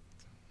off.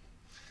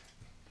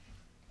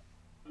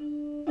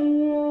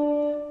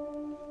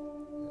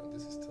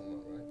 This is still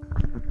not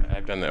right.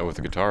 I've done that with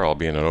the guitar. I'll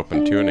be in an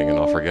open tuning, and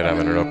I'll forget I'm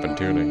in an open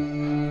tuning.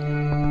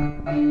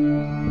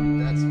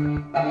 That's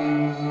right.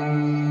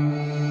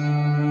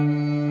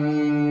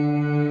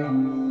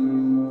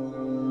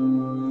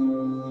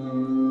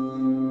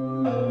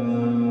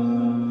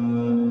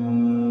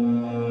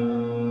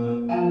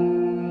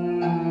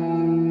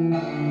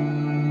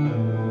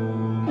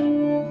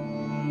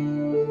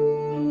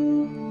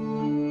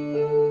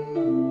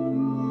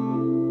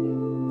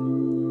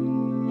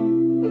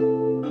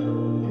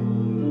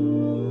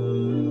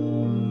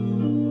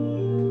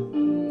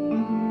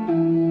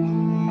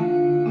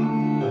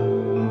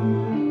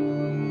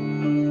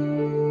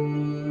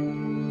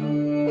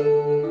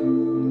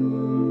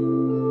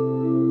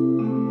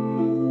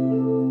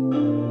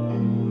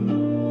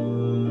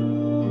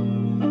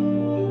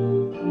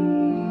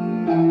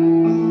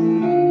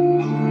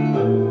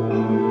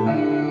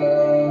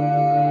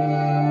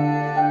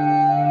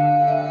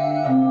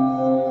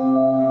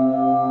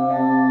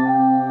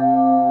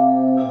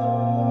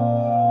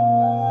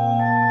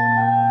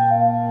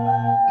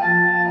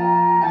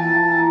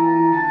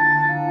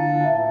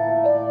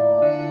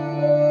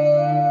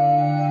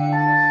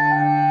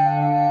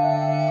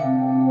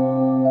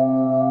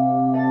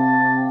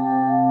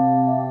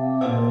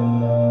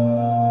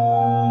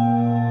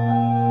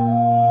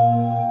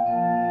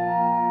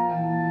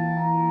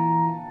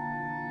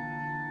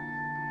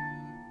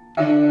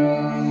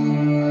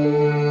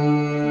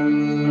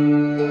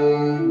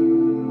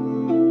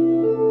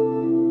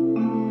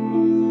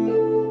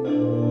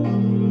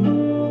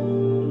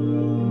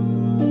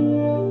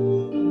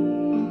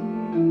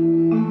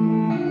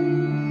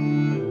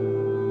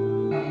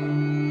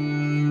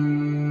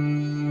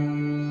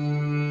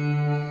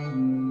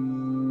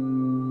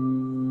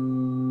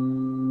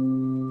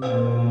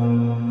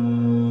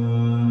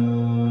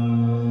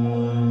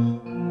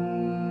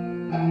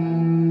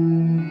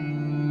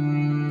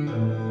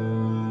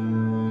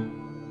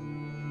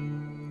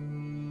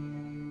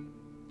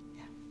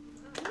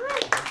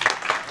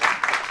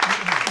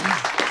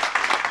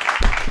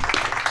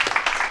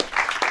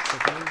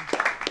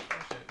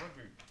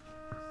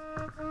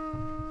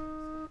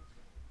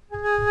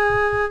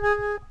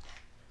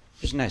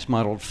 There's a nice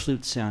mottled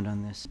flute sound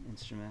on this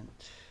instrument.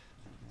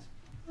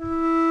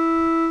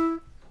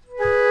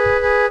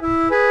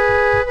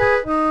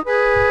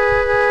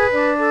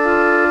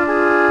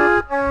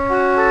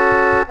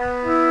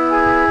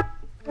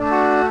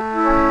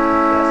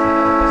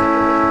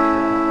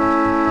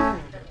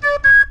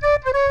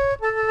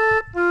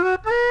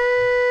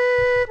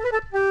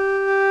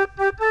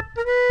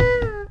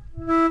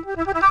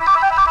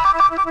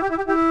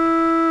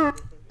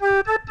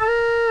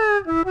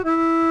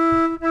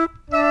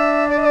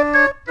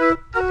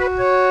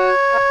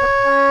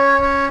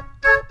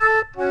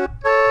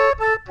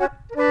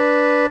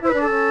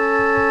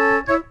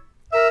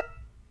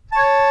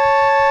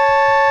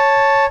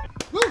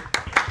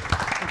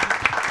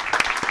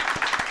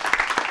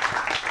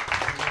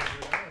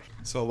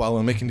 So while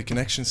I'm making the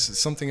connections,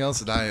 something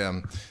else that I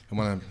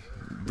want to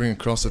bring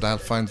across that I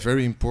find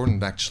very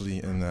important actually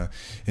in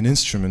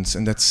instruments,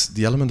 and that's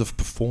the element of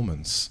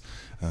performance.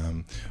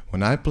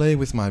 When I play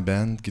with my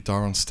band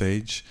guitar on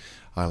stage,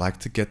 I like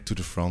to get to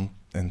the front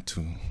and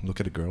to look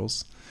at the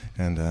girls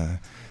and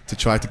to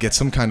try to get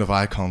some kind of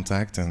eye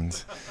contact,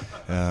 and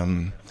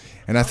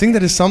I think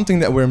that is something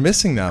that we're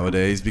missing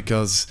nowadays,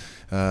 because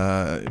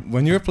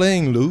when you're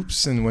playing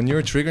loops and when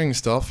you're triggering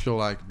stuff, you're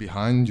like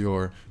behind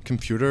your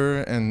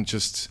computer and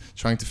just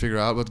trying to figure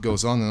out what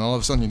goes on, and all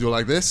of a sudden you do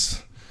like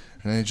this,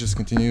 and then you just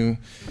continue,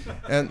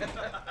 and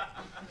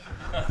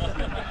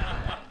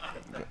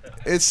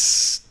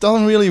it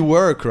doesn't really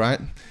work, right?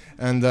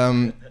 And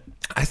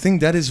I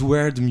think that is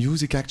where the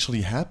music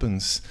actually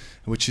happens,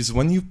 which is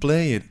when you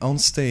play it on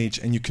stage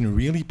and you can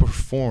really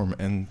perform,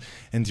 and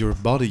your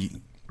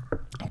body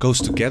goes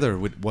together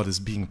with what is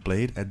being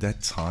played at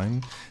that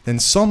time, then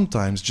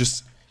sometimes,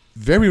 just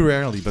very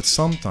rarely, but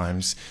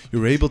sometimes,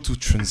 you're able to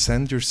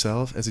transcend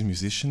yourself as a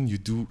musician. You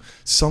do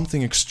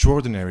something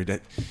extraordinary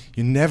that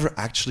you never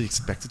actually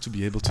expected to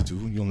be able to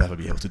do. You'll never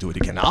be able to do it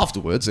again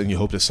afterwards, and you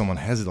hope that someone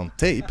has it on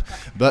tape.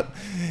 But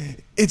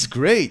it's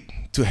great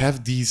to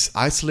have these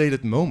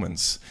isolated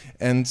moments,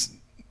 and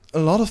a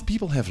lot of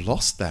people have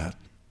lost that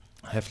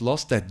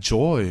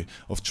joy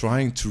of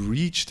trying to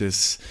reach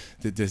this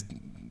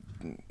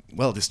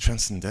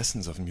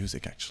transcendence of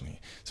music, actually.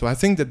 So I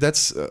think that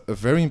that's a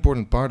very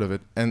important part of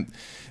it, and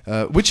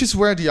which is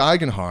where the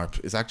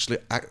Eigenharp is actually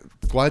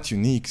quite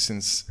unique,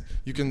 since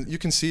you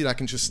can see it. I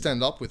can just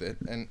stand up with it,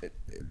 and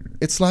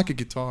it's like a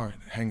guitar.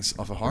 It hangs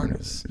off a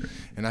harness,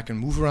 and I can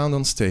move around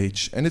on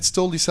stage, and it's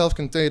totally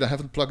self-contained. I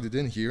haven't plugged it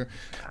in here.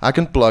 I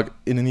can plug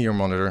in an ear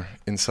monitor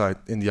inside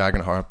in the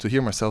Eigenharp to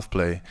hear myself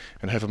play,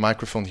 and I have a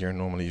microphone here.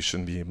 Normally you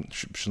shouldn't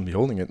be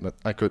holding it, but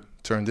I could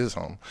turn this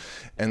on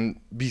and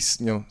be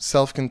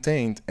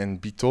self-contained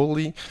and be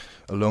totally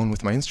alone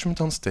with my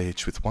instrument on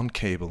stage with one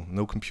cable,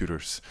 no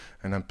computers,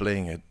 and I'm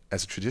playing it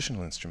as a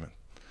traditional instrument.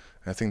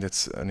 I think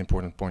that's an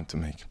important point to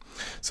make.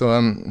 So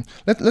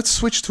let's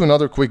switch to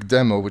another quick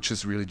demo, which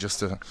is really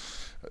just a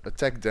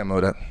tech demo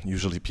that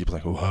usually people are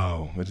like,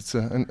 wow, but it's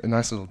a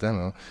nice little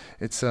demo.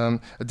 It's a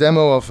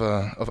demo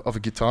of a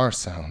guitar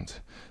sound.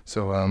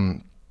 So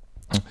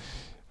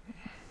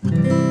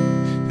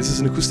this is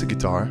an acoustic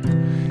guitar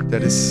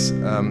that is,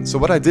 so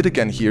what I did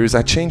again here is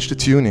I changed the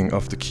tuning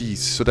of the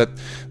keys so that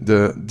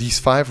these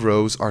 5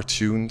 rows are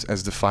tuned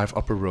as the 5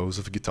 upper rows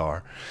of a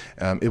guitar.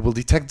 It will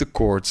detect the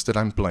chords that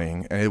I'm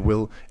playing, and it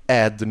will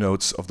add the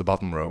notes of the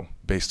bottom row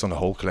based on a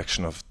whole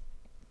collection of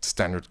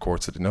standard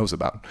chords that it knows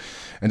about.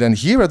 And then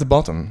here at the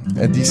bottom,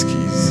 at these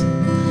keys,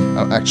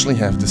 I actually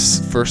have the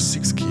first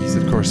 6 keys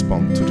that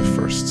correspond to the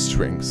first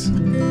strings,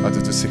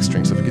 to the 6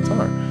 strings of a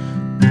guitar.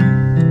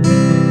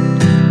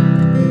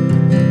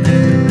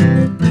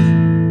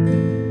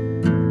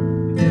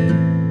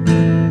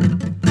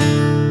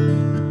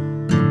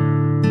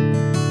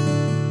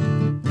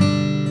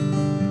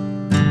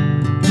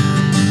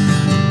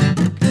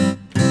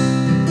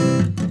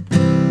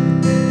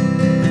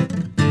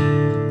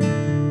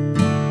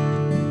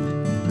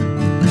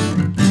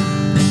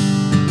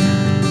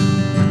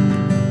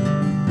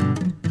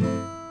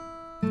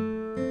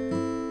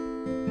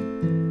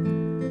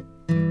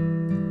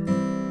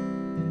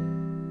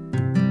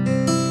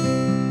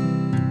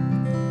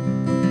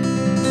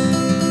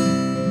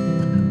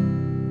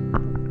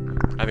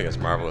 I think it's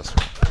marvelous.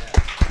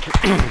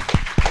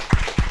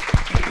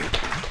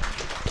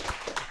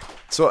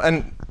 So,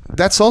 and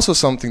that's also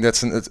something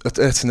that's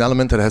it's an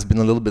element that has been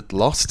a little bit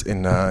lost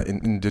in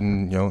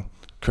the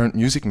current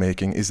music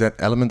making, is that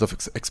element of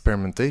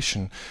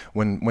experimentation.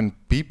 When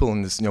people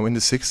in this, in the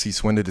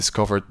 60s, when they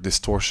discovered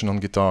distortion on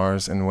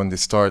guitars, and when they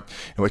start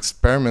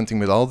experimenting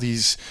with all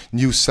these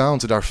new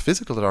sounds that are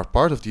physical, that are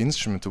part of the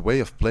instrument, the way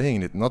of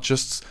playing it, not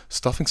just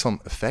stuffing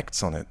some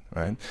effects on it,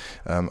 right?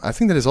 I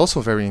think that is also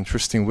a very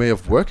interesting way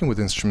of working with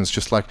instruments.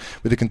 Just like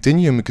with a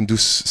continuum, you can do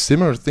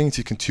similar things.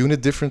 You can tune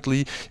it differently.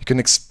 You can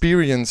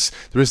experience.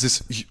 There is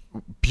this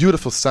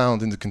beautiful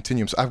sound in the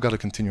continuum. So I've got a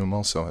continuum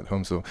also at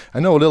home, so I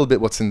know a little bit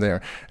what's in there.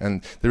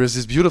 And there is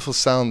this beautiful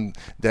sound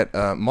that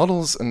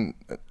models an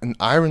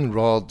iron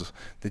rod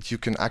that you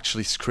can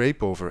actually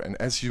scrape over. And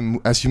as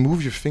you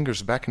move your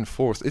fingers back and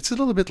forth, it's a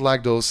little bit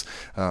like those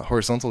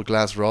horizontal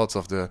glass rods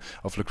of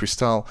Le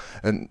Cristal,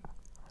 and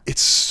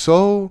it's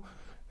so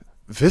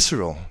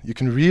visceral. You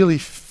can really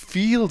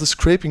feel the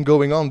scraping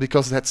going on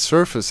because that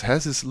surface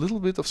has this little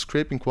bit of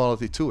scraping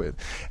quality to it,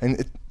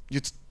 and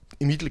it's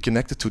immediately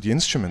connected to the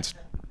instrument.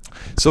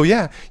 So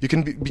yeah, you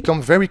can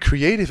become very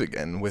creative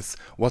again with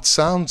what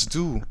sounds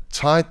do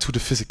tied to the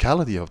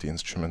physicality of the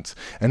instrument,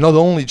 and not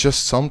only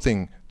just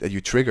something that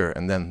you trigger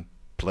and then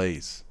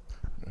plays.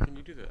 Can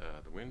you do the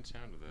wind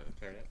sound of the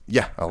clarinet?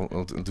 Yeah, I'll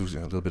do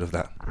a little bit of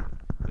that.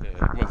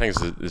 One thing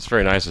that's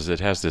very nice is it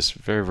has this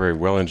very, very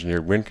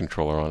well-engineered wind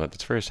controller on it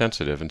that's very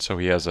sensitive, and so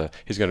he's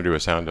going to do a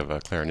sound of a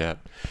clarinet.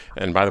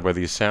 And by the way,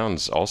 these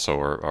sounds also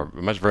are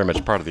very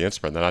much part of the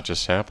instrument. They're not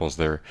just samples.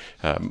 They're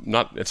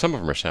not. Some of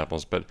them are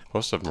samples, but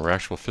most of them are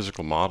actual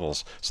physical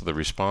models. So they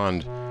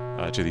respond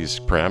to these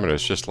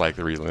parameters just like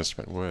the real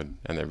instrument would,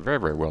 and they're very,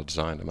 very well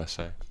designed, I must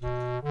say.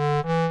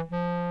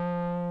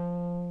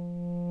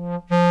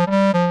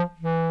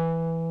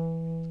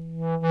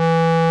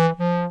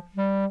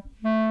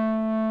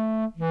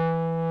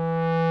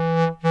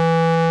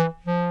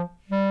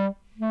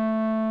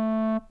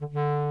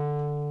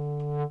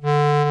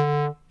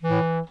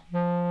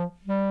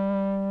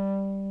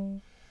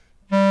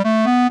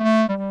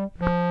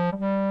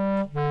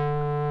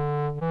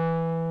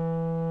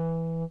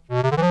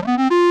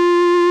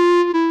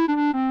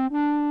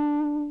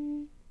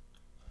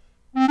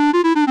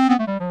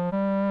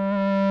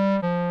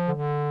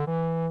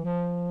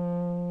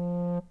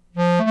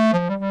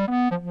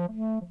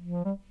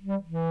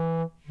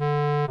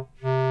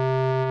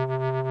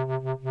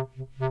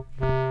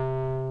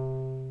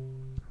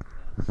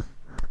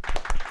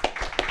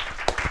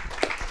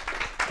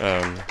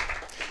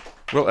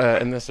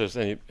 Unless there's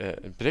any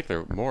in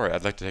particular more,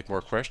 I'd like to take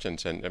more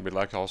questions, and we'd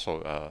like to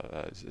also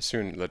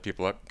soon let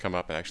people come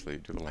up and actually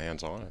do the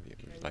hands-on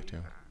if you'd like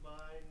to.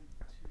 Combine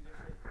two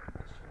different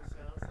instrument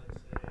sounds, like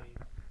say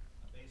a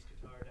bass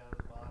guitar down at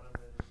the bottom,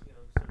 and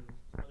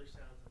some other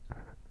sounds at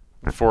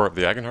the top. For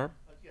the Eigenharp?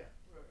 Yeah,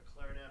 or a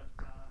clarinet at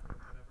the top, or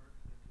whatever.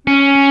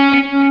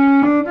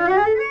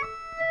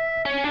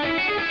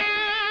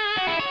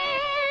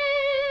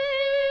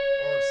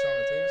 Or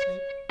simultaneously.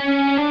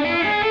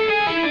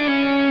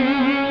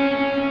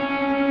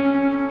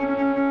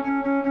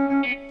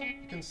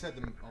 Set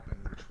them up in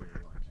which way you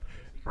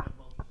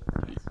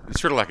like. It's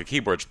sort of like a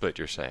keyboard split,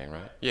 you're saying,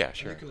 right? Yeah,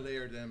 sure. You can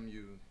layer them.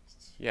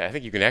 Yeah, I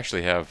think you can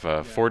actually have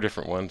 4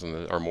 different ones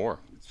or more.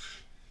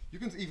 You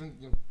can even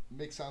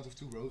make sounds of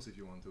 2 rows if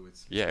you want to.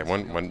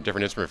 One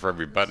different instrument for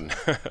every button.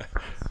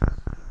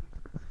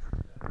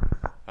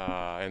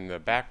 In the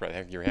back, right? I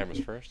think your hand was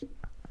first. Do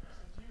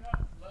you have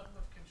the level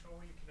of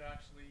control you could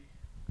actually?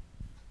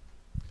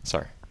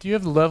 Sorry. Do you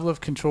have the level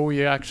of control where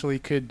you actually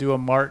could do a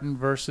Martin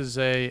versus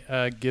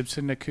a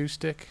Gibson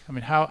acoustic? I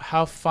mean,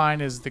 how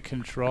fine is the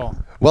control?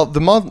 Well, the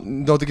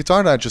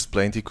guitar that I just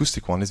played, the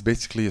acoustic one, is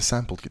basically a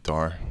sampled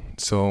guitar.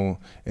 So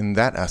in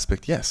that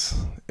aspect,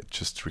 yes, it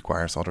just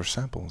requires other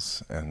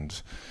samples, and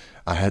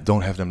I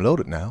don't have them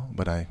loaded now,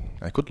 but I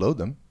could load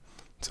them.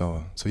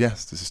 So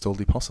yes, this is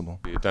totally possible.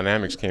 The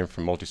dynamics came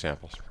from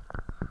multi-samples,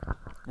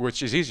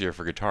 which is easier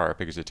for guitar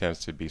because it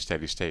tends to be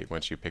steady state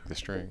once you pick the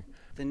string.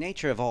 The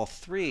nature of all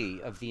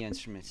 3 of the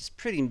instruments is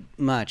pretty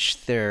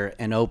much they're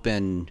an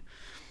open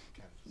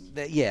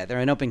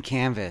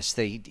canvas.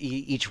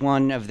 Each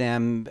one of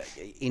them,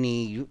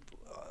 any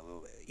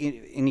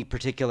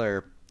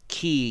particular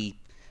key,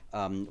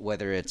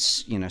 whether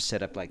it's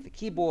set up like the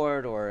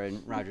keyboard or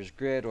in Roger's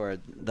Grid or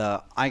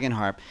the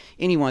Eigenharp,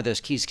 any one of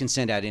those keys can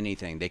send out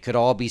anything. They could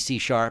all be C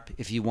sharp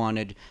if you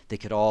wanted. They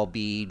could all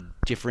be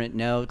different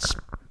notes,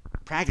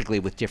 practically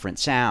with different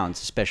sounds,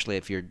 especially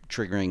if you're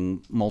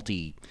triggering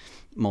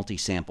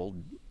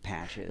multi-sampled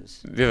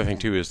patches. The other thing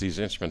too is these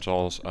instruments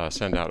all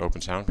send out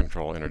open sound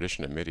control in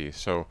addition to MIDI.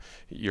 So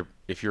it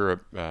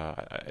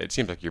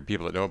seems like you're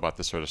people that know about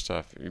this sort of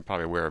stuff. You're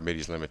probably aware of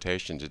MIDI's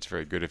limitations. It's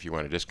very good if you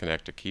want to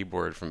disconnect a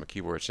keyboard from a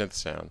keyboard synth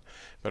sound,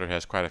 but it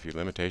has quite a few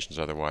limitations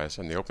otherwise.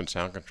 And the open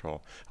sound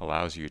control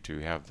allows you to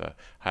have the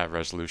high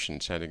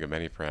resolution sending of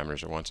many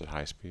parameters at once at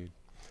high speed.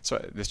 So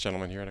this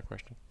gentleman here had a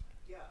question.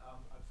 Yeah.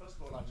 First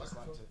of all, I'd just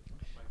like to.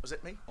 Was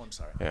it me? Oh, I'm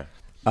sorry. Yeah.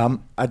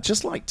 I'd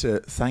just like to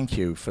thank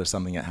you for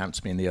something that happened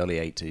to me in the early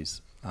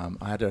 80s.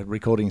 I had a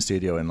recording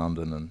studio in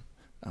London, and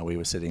We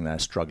were sitting there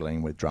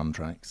struggling with drum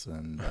tracks,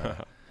 and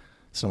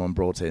someone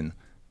brought in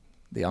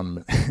the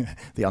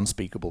the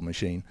unspeakable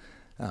machine,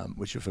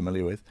 which you're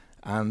familiar with,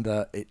 and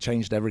it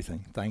changed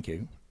everything. Thank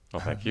you.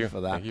 Well, thank you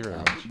for that. Thank you very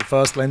much. The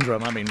first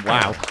Lindrum, I mean,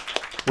 wow.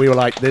 We were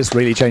like, this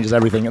really changes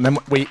everything. And then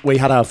we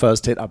had our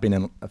first hit. I've been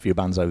in a few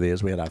bands over the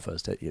years. We had our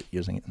first hit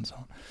using it and so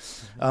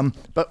on.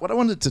 But what I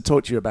wanted to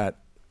talk to you about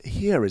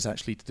here is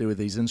actually to do with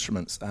these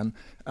instruments. And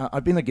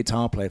I've been a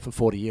guitar player for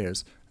 40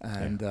 years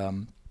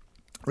and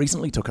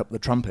recently took up the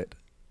trumpet.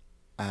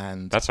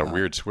 And that's a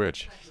weird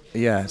switch.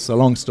 Yeah, it's a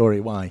long story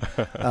why.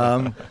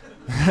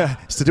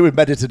 It's to do with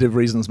meditative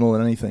reasons more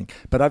than anything.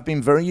 But I've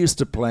been very used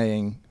to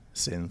playing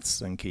synths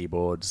and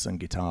keyboards and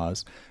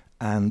guitars.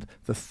 And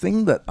the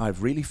thing that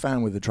I've really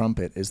found with the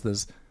trumpet is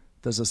there's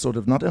a sort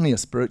of not only a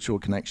spiritual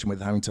connection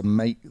with having to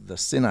make the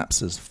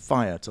synapses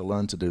fire to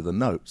learn to do the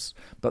notes,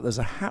 but there's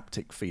a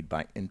haptic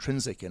feedback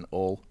intrinsic in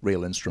all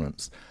real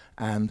instruments.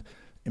 And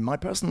in my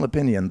personal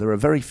opinion, there are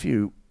very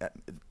few,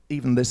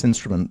 even this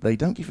instrument, they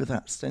don't give you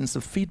that sense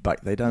of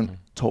feedback. They don't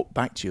talk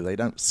back to you. They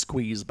don't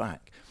squeeze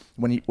back.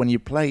 When you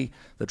play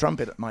the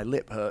trumpet, my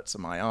lip hurts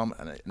and my arm,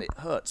 and it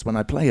hurts. When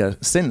I play a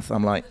synth,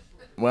 I'm like,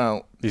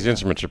 well... These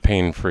instruments are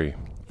pain-free.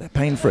 They're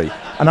pain-free.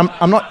 And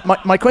I'm not...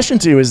 My question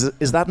to you is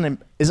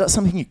that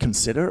something you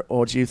consider,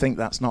 or do you think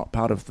that's not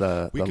part of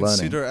the learning? We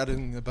consider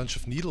adding a bunch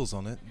of needles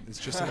on it. It's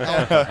just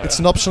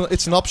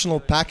it's an optional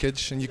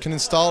package, and you can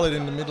install it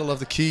in the middle of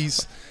the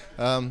keys.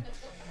 But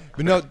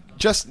no,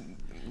 just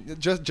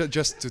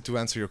to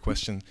answer your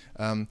question,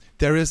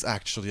 there is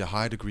actually a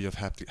high degree of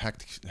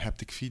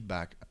haptic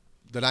feedback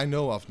that I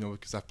know of,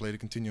 because I've played a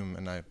continuum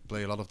and I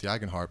play a lot of the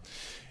Eigenharp.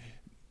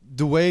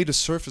 The way the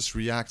surface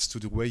reacts to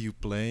the way you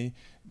play,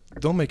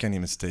 don't make any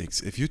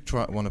mistakes. If you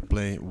want to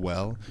play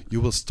well,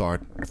 you will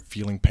start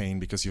feeling pain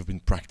because you've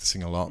been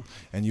practicing a lot,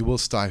 and you will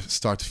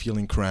start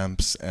feeling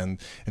cramps. And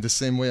in the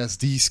same way as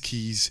these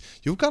keys,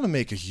 you've got to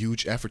make a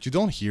huge effort. You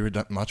don't hear it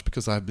that much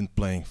because I've been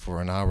playing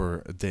for an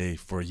hour a day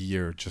for a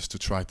year just to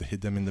try to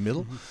hit them in the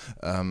middle.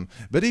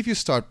 But if you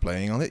start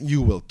playing on it,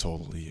 you will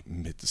totally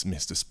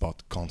miss the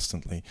spot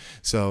constantly.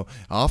 So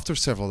after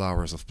several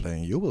hours of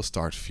playing, you will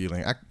start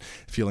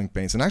feeling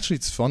pains. And actually,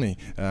 it's funny.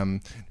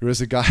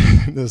 There's a guy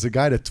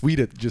that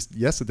tweeted just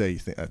yesterday,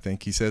 I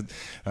think. He said,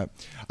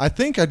 I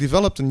think I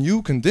developed a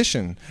new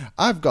condition.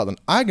 I've got an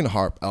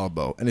Eigenharp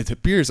elbow, and it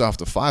appears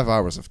after 5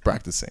 hours of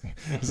practicing.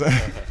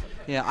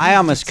 Yeah, I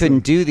almost couldn't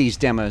do these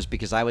demos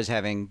because I was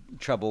having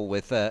trouble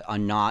with a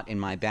knot in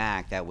my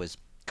back that was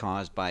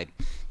caused by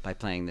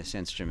playing this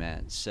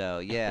instrument. So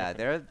yeah,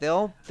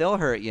 they'll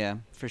hurt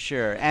you for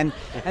sure. And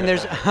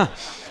there's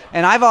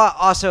and I've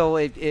also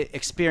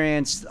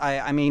experienced.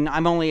 I mean,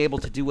 I'm only able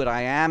to do what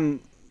I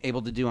am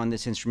able to do on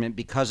this instrument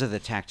because of the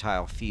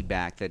tactile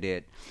feedback that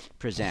it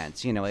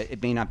presents.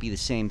 It may not be the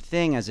same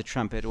thing as a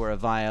trumpet or a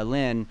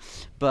violin,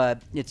 but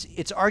it's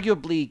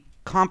arguably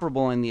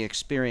comparable in the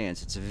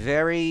experience. It's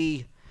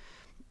very,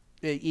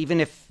 even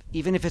if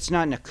it's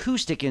not an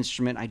acoustic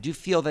instrument, I do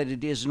feel that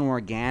it is an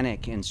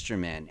organic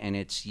instrument, and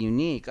it's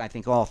unique. I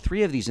think all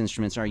three of these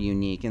instruments are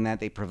unique in that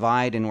they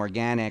provide an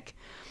organic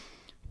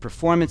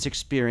performance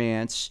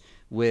experience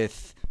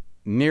with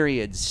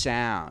myriad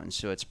sounds.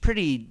 So it's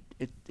pretty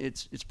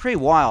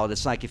wild.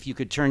 It's like if you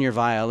could turn your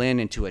violin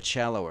into a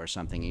cello or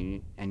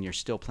something, and you're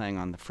still playing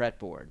on the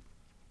fretboard.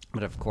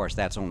 But of course,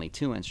 that's only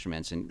two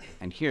instruments, and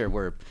here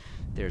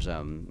there's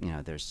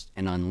an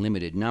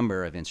unlimited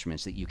number of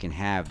instruments that you can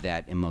have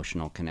that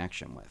emotional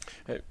connection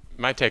with.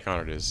 My take on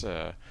it is,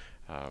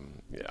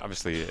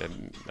 obviously,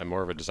 I'm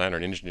more of a designer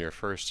and engineer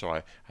first, so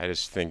I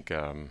just think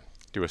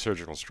do a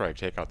surgical strike,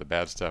 take out the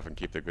bad stuff and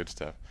keep the good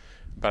stuff.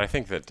 But I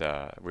think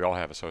that we all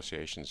have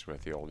associations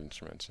with the old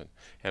instruments,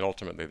 and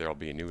ultimately there will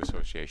be new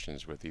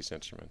associations with these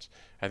instruments.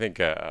 I think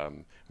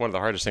one of the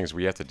hardest things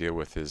we have to deal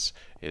with is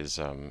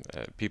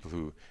people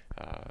who,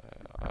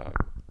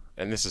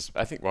 and this is,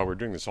 I think, while we're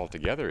doing this all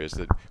together, is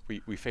that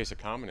we face a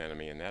common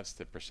enemy, and that's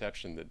the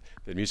perception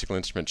that musical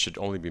instruments should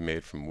only be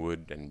made from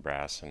wood and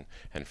brass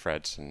and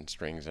frets and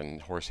strings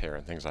and horsehair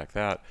and things like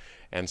that.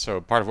 And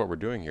so part of what we're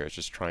doing here is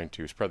just trying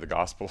to spread the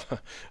gospel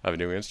of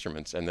new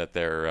instruments, and that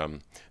there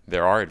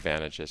are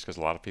advantages, because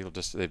a lot of people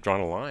they've drawn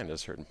a line at a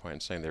certain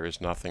point saying there is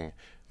nothing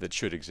that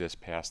should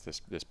exist past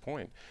this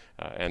point.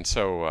 And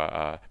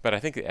so, but I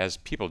think that as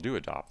people do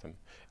adopt them,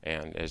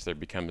 and as there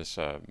becomes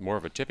more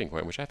of a tipping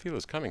point, which I feel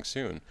is coming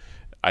soon,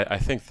 I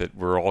think that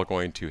we're all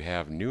going to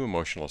have new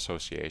emotional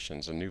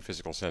associations and new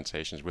physical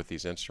sensations with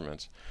these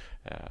instruments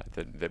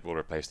that will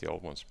replace the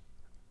old ones.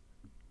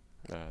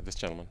 This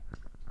gentleman.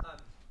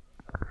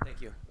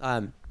 Thank you.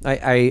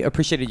 I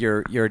appreciated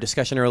your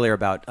discussion earlier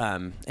about,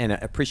 and I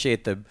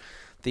appreciate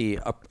the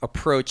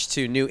approach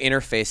to new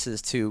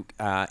interfaces to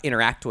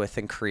interact with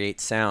and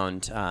create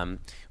sound,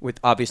 which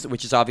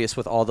is obvious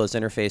with all those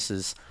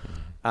interfaces.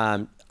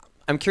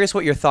 I'm curious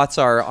what your thoughts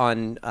are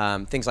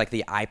on things like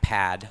the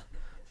iPad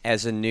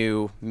as a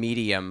new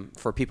medium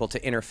for people to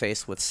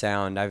interface with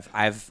sound.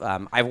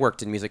 I've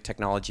worked in music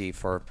technology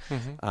for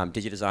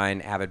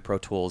DigiDesign, Avid Pro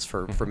Tools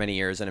for many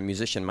years, and a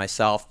musician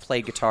myself,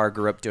 played guitar,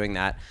 grew up doing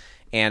that.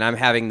 and I'm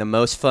having the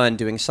most fun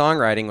doing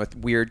songwriting with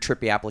weird,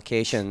 trippy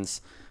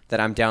applications that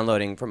I'm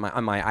downloading from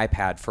on my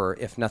iPad for,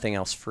 if nothing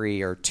else,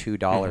 free or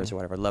 $2 or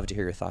whatever. I'd love to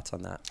hear your thoughts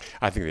on that.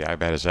 I think the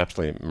iPad is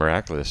absolutely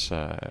miraculous.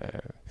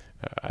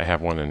 I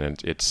have one,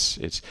 and it's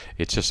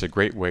just a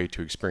great way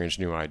to experience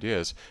new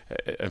ideas.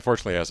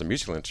 Unfortunately, as a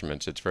musical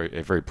instrument, it's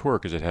very poor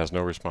because it has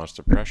no response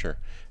to pressure.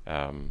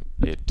 And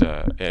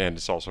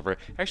it's also very,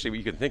 actually,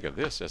 you can think of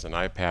this as an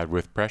iPad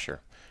with pressure.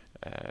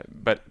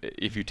 But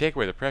if you take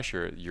away the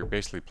pressure, you're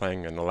basically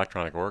playing an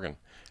electronic organ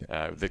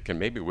that can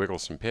maybe wiggle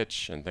some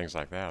pitch and things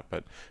like that,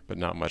 but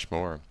not much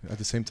more. At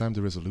the same time,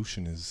 the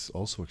resolution is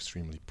also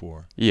extremely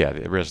poor. Yeah,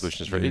 the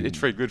resolution is it's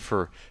very good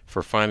for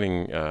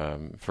finding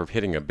for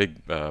hitting a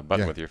big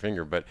button with your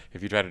finger. But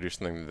if you try to do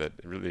something that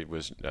really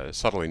was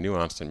subtly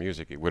nuanced in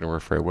music, it wouldn't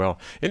work very well.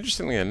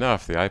 Interestingly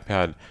enough, the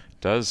iPad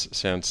does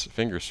sense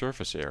finger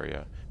surface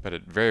area, but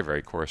at very,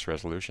 very coarse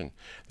resolution.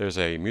 There's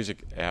a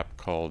music app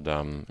called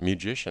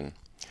Musician,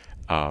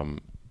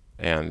 and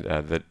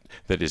that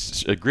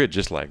is a grid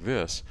just like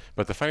this.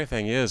 But the funny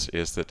thing is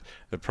that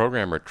the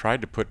programmer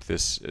tried to put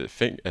this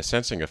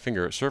sensing of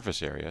finger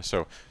surface area,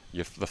 so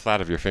the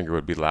flat of your finger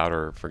would be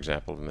louder, for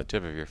example, than the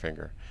tip of your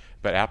finger.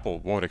 But Apple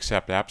won't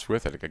accept apps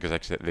with it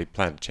because they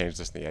plan to change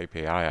this in the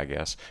API, I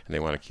guess, and they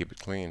want to keep it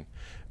clean.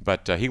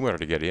 But he wanted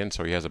to get in,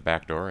 so he has a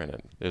back door in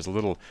it.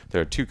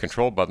 There are two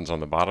control buttons on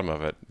the bottom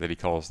of it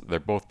that they're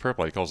both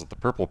purple. He calls it the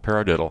purple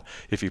paradiddle.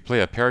 If you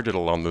play a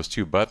paradiddle on those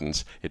two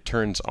buttons, it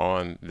turns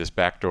on this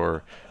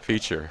backdoor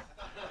feature.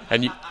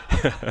 And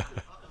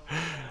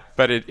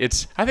but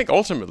I think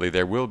ultimately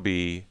there will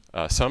be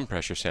some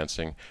pressure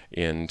sensing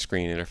in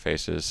screen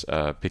interfaces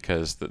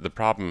because the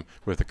problem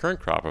with the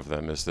current crop of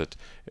them is that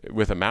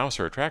with a mouse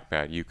or a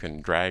trackpad you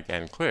can drag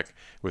and click.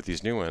 With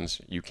these new ones,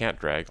 you can't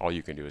drag. All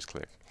you can do is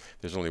click.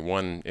 There's only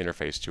one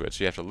interface to it,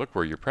 so you have to look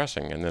where you're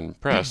pressing and then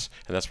press,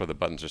 and that's why the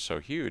buttons are so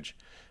huge.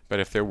 But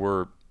if there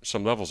were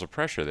some levels of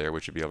pressure there,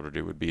 what you'd be able to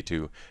do would be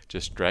to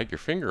just drag your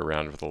finger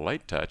around with a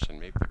light touch, and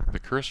maybe the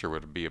cursor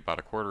would be about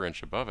a 1/4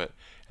 inch above it.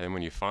 And then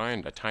when you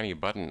find a tiny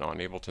button on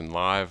Ableton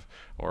Live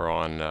or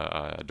on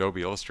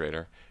Adobe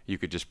Illustrator, you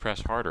could just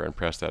press harder and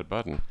press that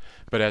button.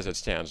 But as it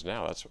stands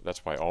now,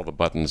 that's why all the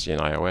buttons in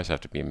iOS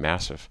have to be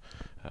massive,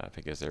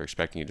 because they're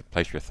expecting you to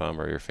place your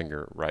thumb or your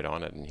finger right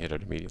on it and hit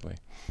it immediately.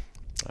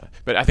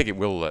 But I think it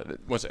will.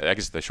 I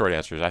guess the short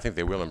answer is I think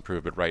they will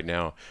improve. But right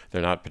now,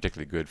 they're not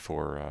particularly good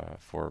for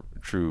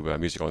true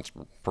musical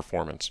instrument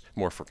performance.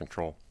 More for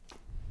control.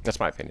 That's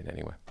my opinion,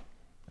 anyway.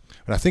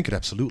 But I think it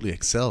absolutely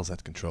excels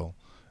at control.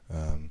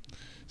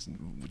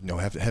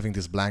 Having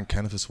this blank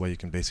canvas where you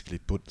can basically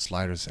put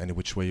sliders any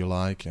which way you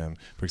like.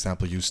 For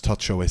example, use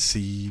Touch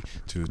OSC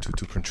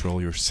to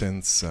control your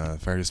synths,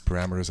 various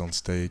parameters on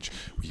stage.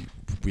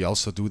 We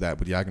also do that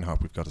with the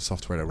Eigenharp. We've got a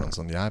software that runs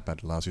on the iPad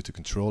that allows you to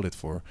control it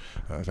for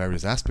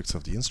various aspects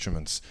of the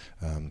instruments.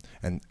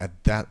 And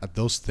at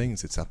those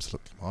things, it's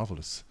absolutely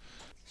marvelous.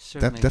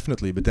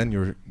 Definitely, but then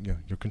you're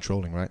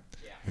controlling, right?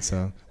 It's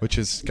which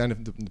is kind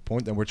of the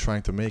point that we're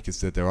trying to make,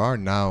 is that there are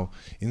now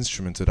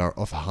instruments that are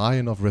of high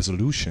enough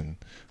resolution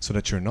so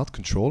that you're not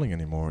controlling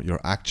anymore.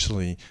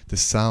 The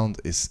sound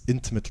is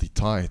intimately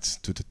tied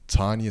to the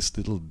tiniest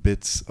little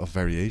bits of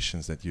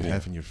variations that you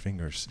have in your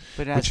fingers,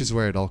 which is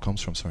where it all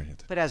comes from. Sorry.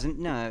 But as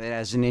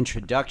an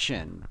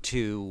introduction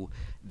to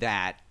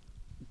that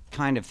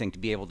kind of thing, to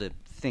be able to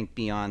think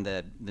beyond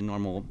the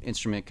normal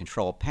instrument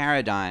control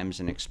paradigms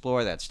and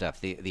explore that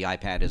stuff, the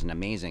iPad is an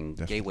amazing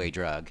gateway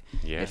drug,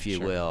 if you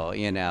will,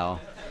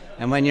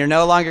 And when you're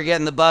no longer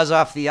getting the buzz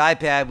off the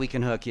iPad, we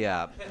can hook you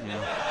up.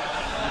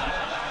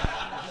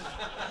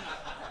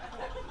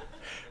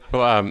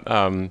 Well,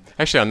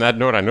 actually, on that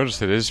note, I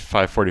noticed it is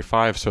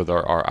 5:45, so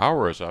our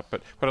hour is up.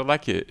 But what I'd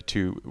like you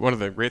to, one of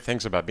the great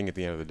things about being at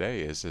the end of the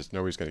day is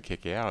nobody's going to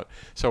kick you out.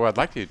 So I'd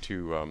like you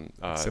to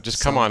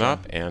just come on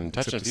up and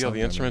touch and feel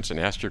the instruments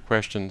and ask your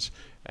questions.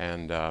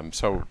 And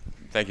so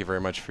thank you very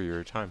much for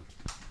your time.